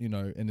 you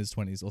know, in his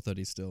 20s or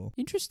 30s still.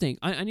 Interesting.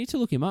 I need to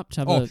look him up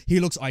to have Oh, a. he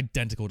looks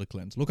identical to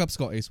Clint. Look up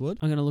Scott Eastwood.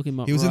 I'm gonna look him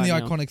up. He was in the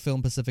right now. iconic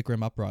film Pacific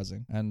Rim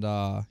Uprising, and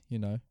you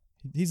know,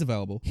 he's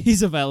available.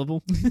 He's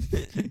available.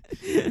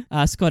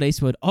 Scott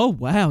Eastwood. Oh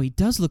wow, he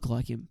does look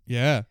like him.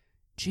 Yeah,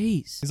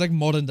 Jeez. he's like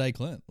modern day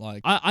Clint.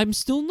 Like I'm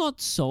still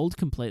not sold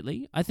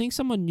completely. I think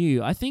someone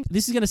new. I think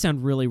this is going to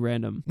sound really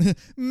random.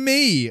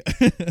 me.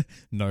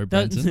 No,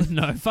 Brenton.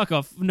 No, fuck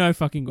off. No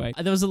fucking way.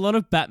 There was a lot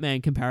of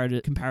Batman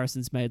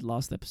comparisons made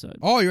last episode.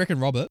 Oh, you reckon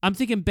Robert? I'm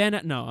thinking Ben.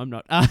 No, I'm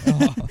not.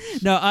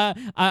 No,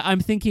 I'm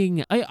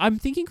thinking. I'm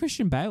thinking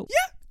Christian Bale.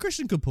 Yeah,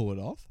 Christian could pull it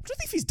off. I don't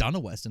think if he's done a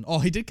western. Oh,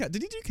 he did.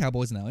 Did he do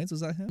Cowboys and Aliens?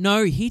 Was that him?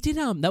 No, he did.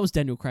 That was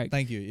Daniel Craig.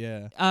 Thank you.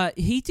 Yeah.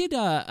 He did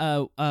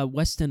a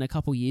western a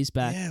couple years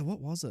back. Yeah. What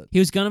was it? He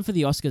was gunning for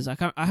the Oscars.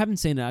 I haven't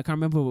seen it. I can't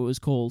remember what it was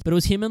called. But it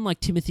was him and like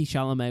Timothy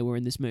Chalamet were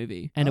in this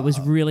movie, and it was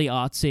really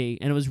artsy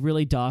and it was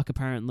really dark.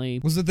 Apparently,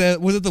 Was it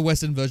the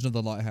western version of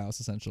The Lighthouse?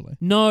 Essentially.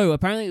 no.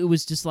 Apparently, it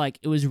was just like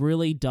it was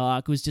really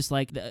dark. It was just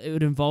like it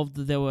would involve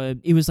that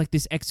it was like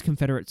this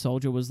ex-Confederate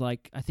soldier was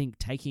like I think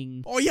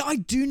taking. Oh yeah, I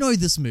do know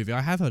this movie.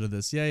 I have heard of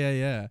this.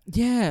 Yeah.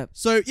 Yeah,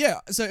 So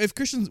if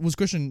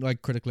Christian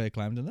like critically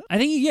acclaimed in it? I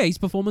think his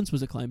performance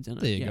was acclaimed in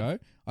it. There you go.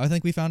 I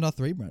think we found our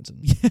three,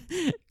 Brenton.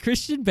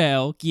 Christian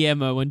Bale,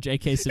 Guillermo, and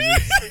J.K.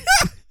 Simmons.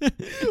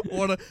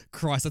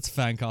 Christ, that's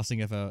fan casting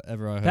if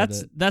ever I heard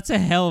it. That's a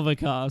hell of a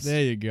cast.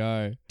 There you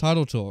go.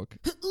 Title talk.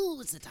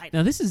 was the title.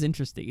 Now this is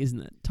interesting, isn't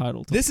it?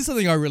 Title talk. This is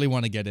something I really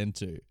want to get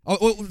into. Oh,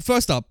 well,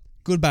 first up,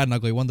 Good, Bad, and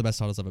Ugly, one of the best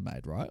titles ever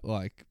made, right?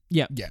 Like,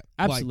 Yeah, yeah.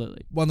 absolutely.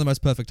 Like, one of the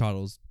most perfect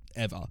titles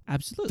ever.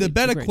 Absolutely. The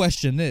better Agreed.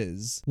 question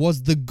is,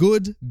 was the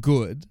good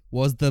good,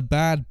 was the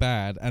bad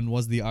bad, and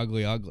was the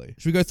ugly ugly?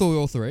 Should we go through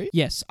all three?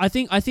 Yes, I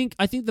think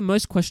the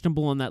most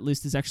questionable on that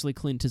list is actually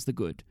Clint as the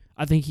good.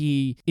 I think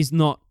he is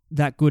not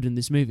that good in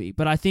this movie,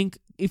 but I think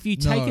if you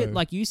take it No.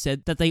 like you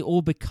said, that they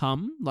all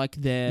become like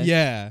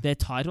their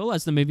title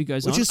as the movie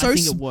goes Which on, is so I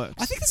think it works.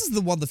 I think this is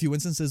the one of the few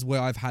instances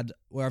where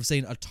I've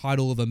seen a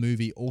title of a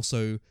movie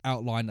also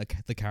outline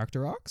the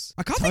character arcs.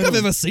 I can't think I've Totally.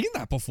 ever seen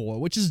that before,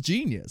 which is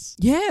genius.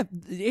 yeah,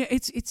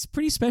 it's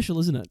pretty special,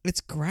 isn't it?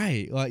 It's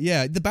great. Like,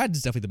 yeah, the bad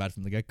is definitely the bad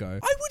from the get go.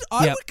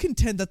 I Yep. would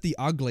contend that the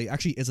ugly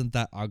actually isn't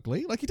that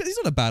ugly. Like, he's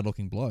not a bad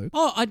looking bloke.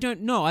 Oh, I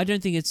don't know. I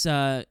don't think it's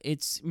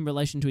in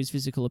relation to his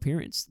physical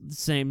appearance. The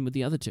same with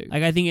the other two.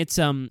 Like I think it's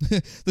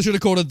They should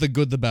have called it the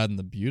good, the bad, and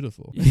the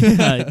beautiful.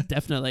 yeah,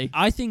 definitely.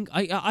 I think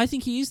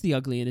he is the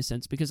ugly in a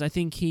sense because I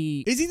think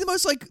he. Is he the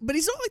most but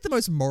he's not like the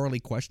most morally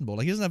questionable.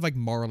 Like, he doesn't have like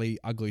morally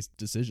ugly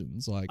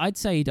decisions. Like, I'd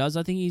say he does.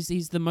 I think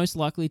he's the most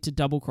likely to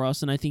double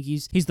cross, and I think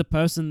he's the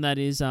person that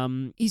is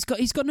he's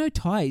got no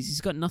ties.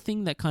 He's got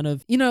nothing that kind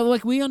of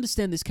like we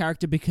understand this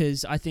character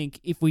because I think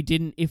if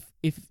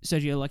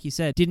Sergio, like you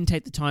said, didn't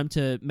take the time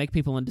to make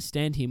people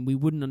understand him, we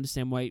wouldn't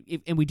understand why.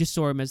 And we just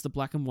saw him as the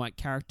black and white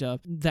character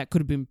that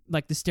could have been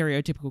like the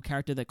stereotypical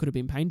character that could have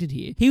been painted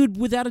here. He would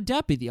without a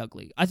doubt be the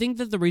ugly. I think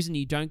that the reason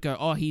you don't go,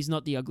 oh, he's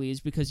not the ugly,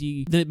 is because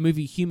the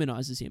movie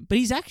humanizes him. But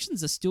his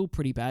actions are still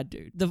pretty bad,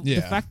 dude.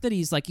 The fact that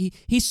he's like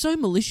he's so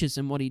malicious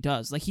in what he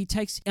does. Like he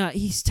takes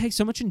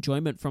so much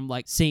enjoyment from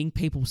like seeing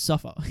people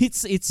suffer.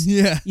 It's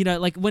yeah.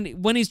 like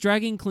when he's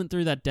dragging Clint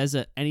through that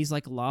desert and he's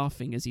like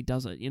laughing as he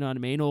does it. You know what I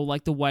mean? Or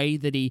like the way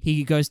that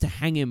he goes to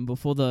hang him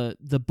before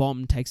the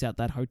bomb takes out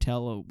that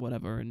hotel or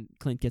whatever, and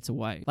Clint gets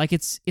away. Like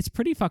it's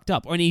pretty fucked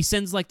up. Or and he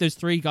sends like those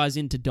 3 guys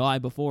in to die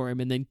before him,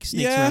 and then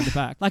sneaks around the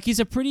back. Like he's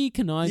a pretty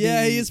conniving.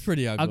 Yeah, he is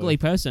pretty ugly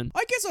person.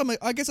 I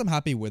guess I'm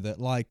happy with it.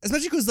 Like,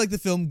 especially because like the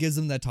film gives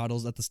them their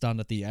titles at the start and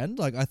at the end.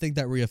 Like, I think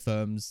that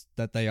reaffirms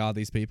that they are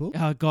these people.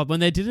 Oh god, when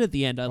they did it at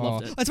the end, I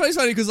loved it. It's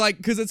funny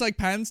because it's like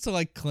pans to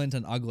like Clint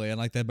and Ugly, and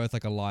like they're both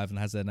like alive and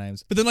has their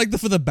names. But then like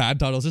for the bad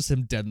titles, just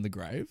him dead in the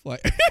grave.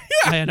 Like,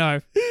 I know.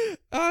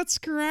 Oh, it's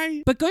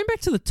great. But going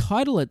back to the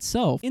title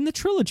itself, in the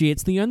trilogy,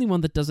 it's the only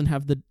one that doesn't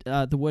have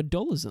the word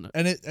dollars in it.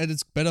 And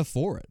it's better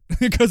for it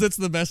because it's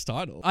the best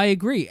title. I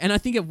agree. And I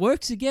think it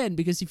works again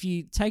because if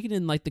you take it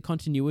in like the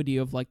continuity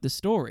of like the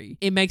story,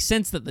 it makes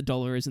sense that the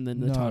dollar isn't in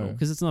the title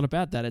because it's not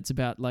about that. It's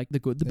about like the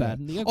good, the bad,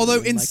 and the ugly. Although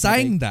and, in like,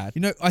 saying that,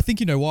 I think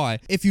you know why.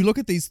 If you look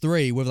at these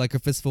 3 with like a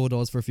fistful of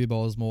dollars for a few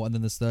dollars more, and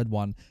then this third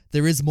one,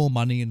 there is more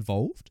money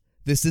involved.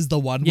 This is the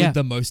one with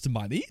the most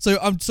money. So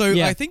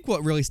I think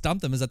what really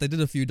stumped them is that they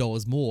did a few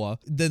dollars more.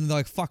 Then they're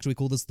like, fuck, do we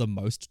call this the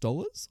most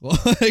dollars?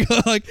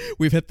 like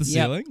we've hit the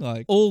ceiling.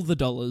 Like all the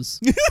dollars.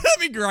 That'd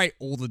be great.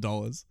 All the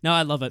dollars. No,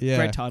 I love it. Yeah,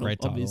 great title,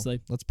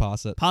 obviously. Let's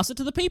pass it. Pass it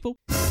to the people.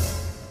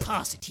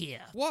 Pass it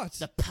here. What?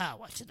 The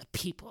power to the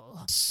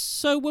people.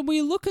 So when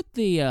we look at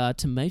the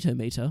tomato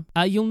meter,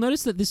 you'll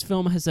notice that this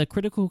film has a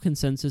critical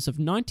consensus of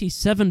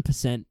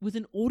 97% with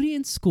an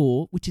audience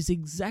score which is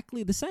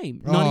exactly the same.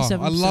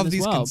 97%. I love as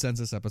these well.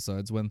 consensus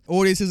episodes when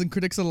audiences and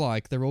critics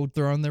alike, they're all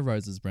throwing their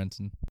roses,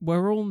 Brenton.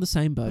 We're all in the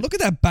same boat. Look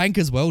at that bank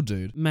as well,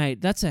 dude. Mate,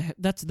 that's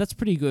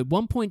pretty good.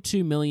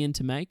 1.2 million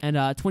to make and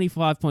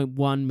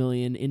 25.1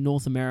 million in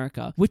North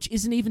America, which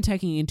isn't even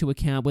taking into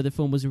account where the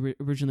film was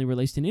originally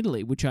released in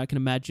Italy, which I can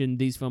imagine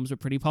these films were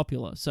pretty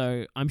popular.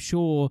 So I'm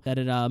sure that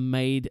it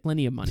made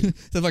plenty of money.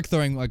 They're like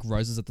throwing like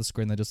roses at the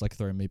screen. They're just like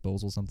throwing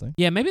meatballs or something.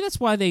 Yeah, maybe that's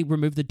why they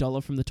removed the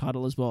dollar from the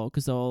title as well,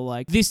 because they were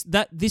like,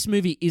 this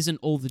movie isn't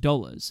all the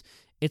dollars.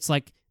 It's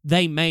like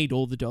they made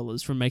all the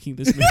dollars from making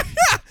this movie.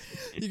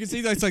 You can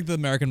see that's like the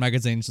American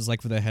magazines just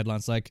like for their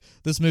headlines, like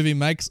this movie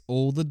makes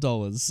all the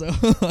dollars. So,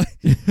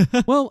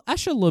 well,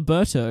 Asher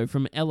Liberto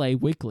from LA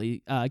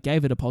Weekly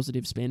gave it a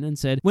positive spin and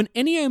said, when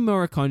Ennio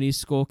Morricone's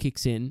score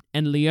kicks in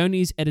and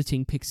Leone's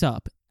editing picks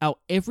up, our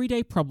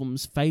everyday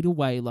problems fade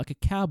away like a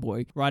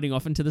cowboy riding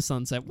off into the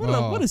sunset.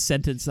 What a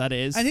sentence that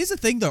is. And here's the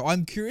thing though,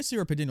 I'm curious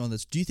your opinion on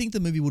this. Do you think the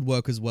movie would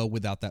work as well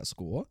without that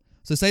score?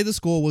 So say the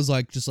score was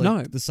like just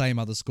like the same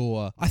other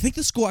score. I think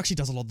the score actually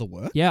does a lot of the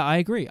work. Yeah, I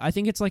agree. I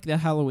think it's like the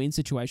Halloween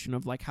situation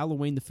of like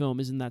Halloween the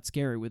film isn't that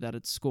scary without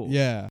its score.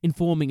 Yeah.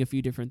 Informing a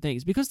few different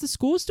things because the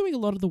score's doing a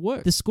lot of the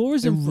work. The score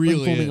is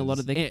informing a lot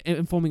of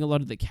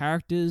the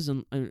characters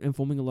and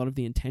informing a lot of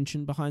the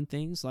intention behind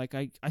things. Like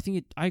I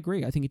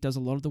agree. I think it does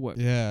a lot of the work.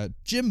 Yeah.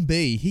 Jim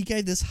B, he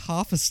gave this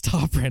half a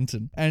star,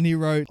 Brenton. And he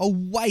wrote, a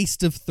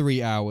waste of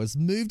 3 hours,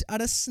 moved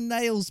at a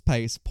snail's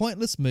pace,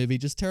 pointless movie,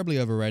 just terribly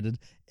overrated.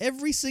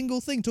 Every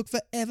single thing took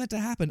forever to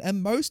happen,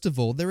 and most of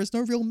all, there is no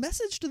real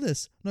message to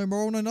this. No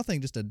moral, no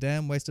nothing, just a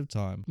damn waste of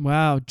time.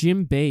 Wow,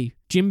 Jim B.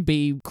 Jim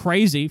be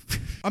crazy.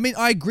 I mean,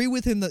 I agree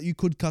with him that you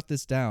could cut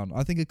this down.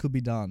 I think it could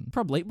be done.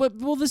 Probably. But,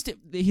 well,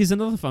 here's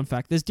another fun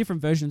fact. There's different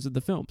versions of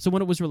the film. So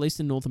when it was released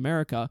in North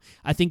America,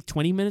 I think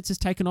 20 minutes is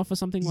taken off or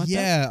something like that.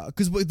 Yeah,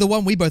 because the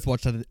one we both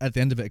watched at the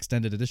end of it,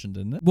 extended edition,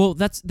 didn't it? Well,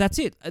 that's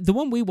it. The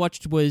one we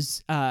watched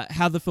was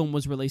how the film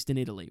was released in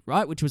Italy,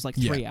 right? Which was like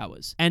 3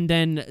 hours. And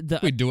then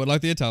We do it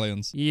like the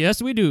Italians.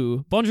 Yes, we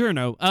do.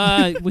 Buongiorno.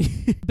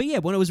 But yeah,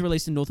 when it was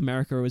released in North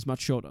America, it was much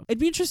shorter. It'd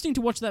be interesting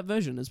to watch that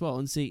version as well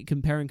and see,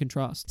 compare and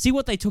contrast. See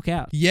what they took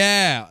out.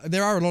 Yeah,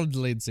 there are a lot of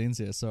deleted scenes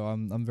here, so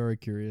I'm very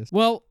curious.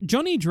 Well,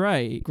 Johnny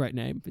Dre, great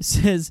name,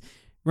 says,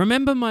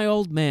 "Remember my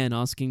old man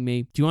asking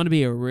me, do you want to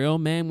be a real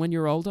man when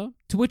you're older?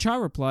 To which I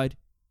replied,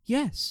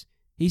 yes.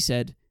 He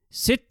said,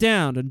 sit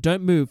down and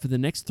don't move for the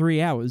next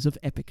 3 hours of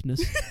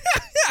epicness."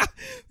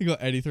 We got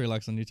 83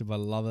 likes on YouTube. I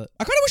love it.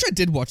 I kind of wish I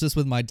did watch this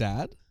with my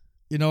dad.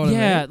 You know what I mean?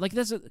 Yeah, like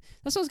that's what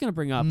I was going to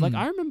bring up. Like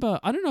I remember,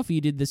 I don't know if you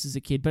did this as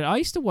a kid, but I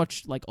used to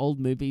watch like old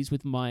movies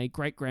with my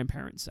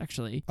great-grandparents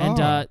actually.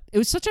 And it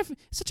was such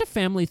a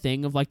family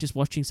thing of like just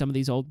watching some of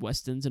these old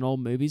westerns and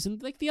old movies.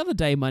 And like the other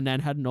day my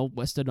nan had an old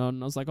western on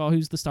and I was like, "Oh,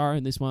 who's the star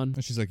in this one?"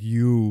 And she's like,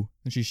 "You."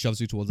 And she shoves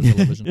you towards the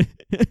television.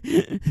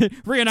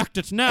 Reenact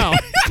it now.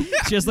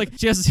 she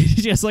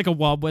has like a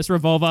Wild West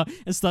revolver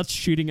and starts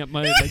shooting at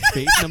my like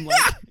feet and I'm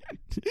like,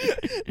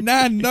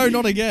 Nan, no,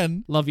 not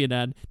again. love you,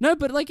 Nan. No,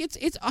 but like it's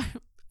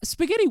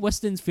spaghetti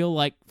westerns feel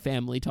like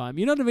family time.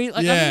 You know what I mean? Like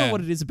I don't Yeah. know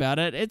what it is about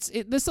it.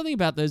 There's something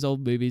about those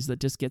old movies that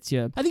just gets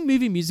you. I think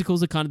movie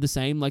musicals are kind of the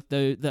same. Like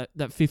that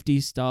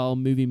 50s style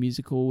movie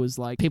musical was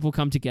like people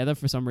come together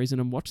for some reason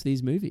and watch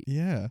these movies.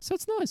 Yeah. So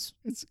it's nice.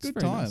 It's a good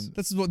very time. nice.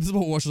 This is what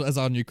we'll watch as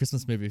our new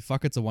Christmas movie.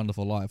 Fuck, It's a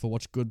Wonderful Life. We'll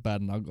watch Good,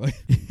 Bad, and Ugly.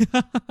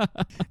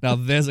 Now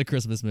there's a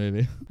Christmas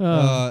movie.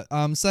 Teja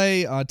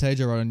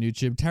wrote on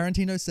YouTube,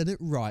 Tarantino said it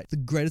right. The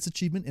greatest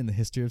achievement in the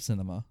history of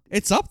cinema.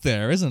 It's up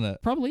there, isn't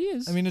it? Probably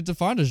is. I mean, it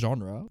defined a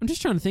genre. I'm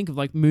just trying to think of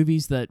like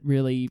movies that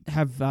really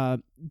have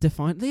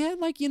defined. Yeah,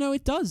 like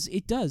it does.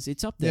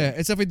 It's up there. Yeah,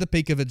 it's definitely the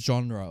peak of its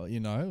genre. You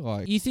know,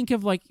 like You think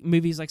of like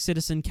movies like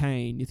Citizen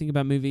Kane. You think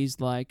about movies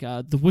like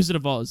The Wizard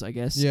of Oz, I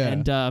guess.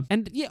 Yeah.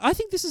 And yeah, I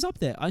think this is up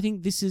there. I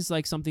think this is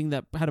like something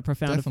that had a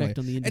profound effect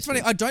on the industry. It's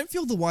funny. I don't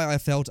feel the way I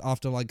felt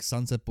after like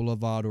Sunset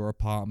Boulevard or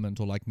Apartment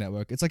or like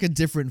Network. It's like a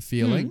different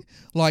feeling.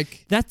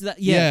 Like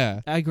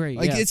Yeah, I agree.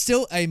 Like yeah. it's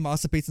still a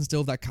masterpiece and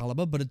still of that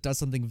caliber, but it does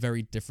something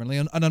very differently.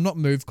 And I'm not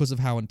moved because of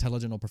how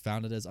intelligent or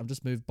profound it is. I'm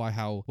just moved by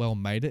how well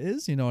made it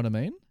is. You know what I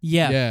mean?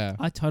 Yeah.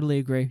 I totally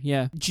agree.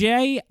 Yeah.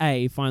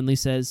 J.A. finally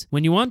says,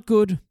 when you aren't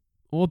good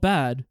or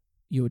bad,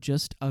 you're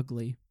just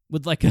ugly.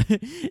 With like a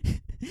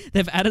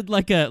they've added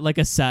like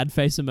a sad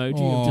face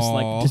emoji of just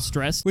like Aw.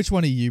 distress. Which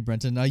one are you,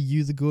 Brenton? Are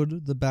you the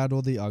good, the bad,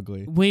 or the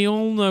ugly? We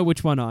all know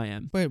which one I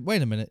am.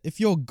 Wait a minute. If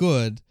you're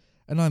good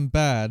and I'm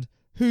bad,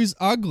 who's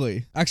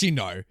ugly? Actually,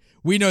 no.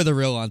 We know the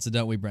real answer,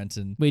 don't we,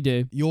 Brenton? We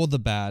do. You're the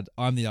bad,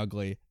 I'm the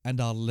ugly,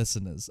 and our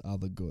listeners are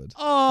the good.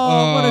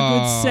 Oh, what a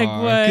good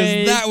segue.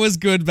 Because that was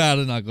good, bad,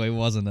 and ugly,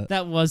 wasn't it?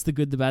 That was the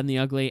good, the bad, and the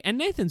ugly. And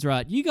Nathan's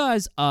right. You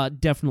guys are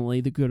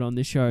definitely the good on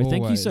this show.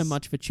 Thank you so Always.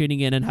 much for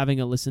tuning in and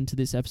having a listen to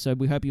this episode.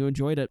 We hope you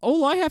enjoyed it.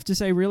 All I have to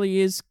say really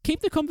is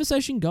keep the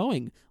conversation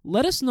going.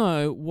 Let us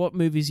know what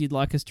movies you'd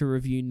like us to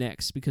review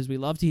next because we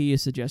love to hear your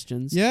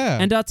suggestions. Yeah.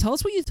 And tell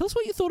us what you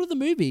thought of the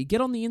movie.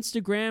 Get on the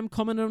Instagram,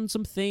 comment on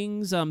some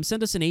things,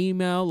 send us an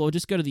email, or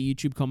just go to the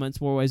YouTube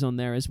comments. We're always on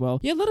there as well.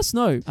 Yeah, let us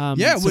know.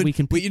 So we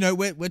can.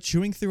 We're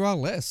chewing through our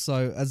list.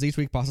 So as each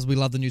week passes, we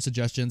love the new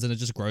suggestions, and it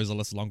just grows the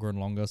list longer and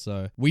longer.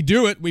 So we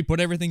do it. We put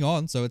everything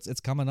on. So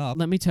it's coming up.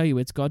 Let me tell you,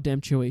 it's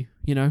goddamn chewy.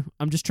 You know,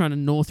 I'm just trying to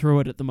gnaw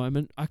through it at the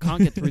moment. I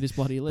can't get through this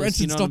bloody list.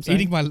 Brenton, you know what I'm stop saying?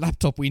 eating my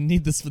laptop. We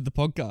need this for the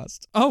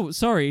podcast. Oh,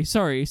 sorry.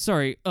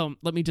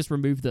 Let me just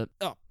remove the.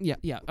 Oh,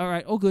 yeah. All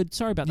right, all good.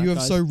 Sorry about that, You have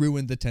guys. so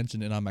ruined the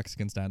tension in our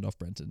Mexican standoff,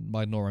 Brenton,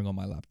 by gnawing on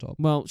my laptop.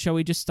 Well, shall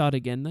we just start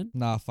again then?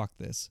 Nah, fuck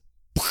this.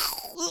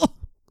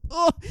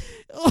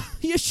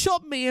 You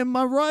shot me in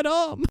my right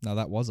arm. No,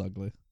 that was ugly.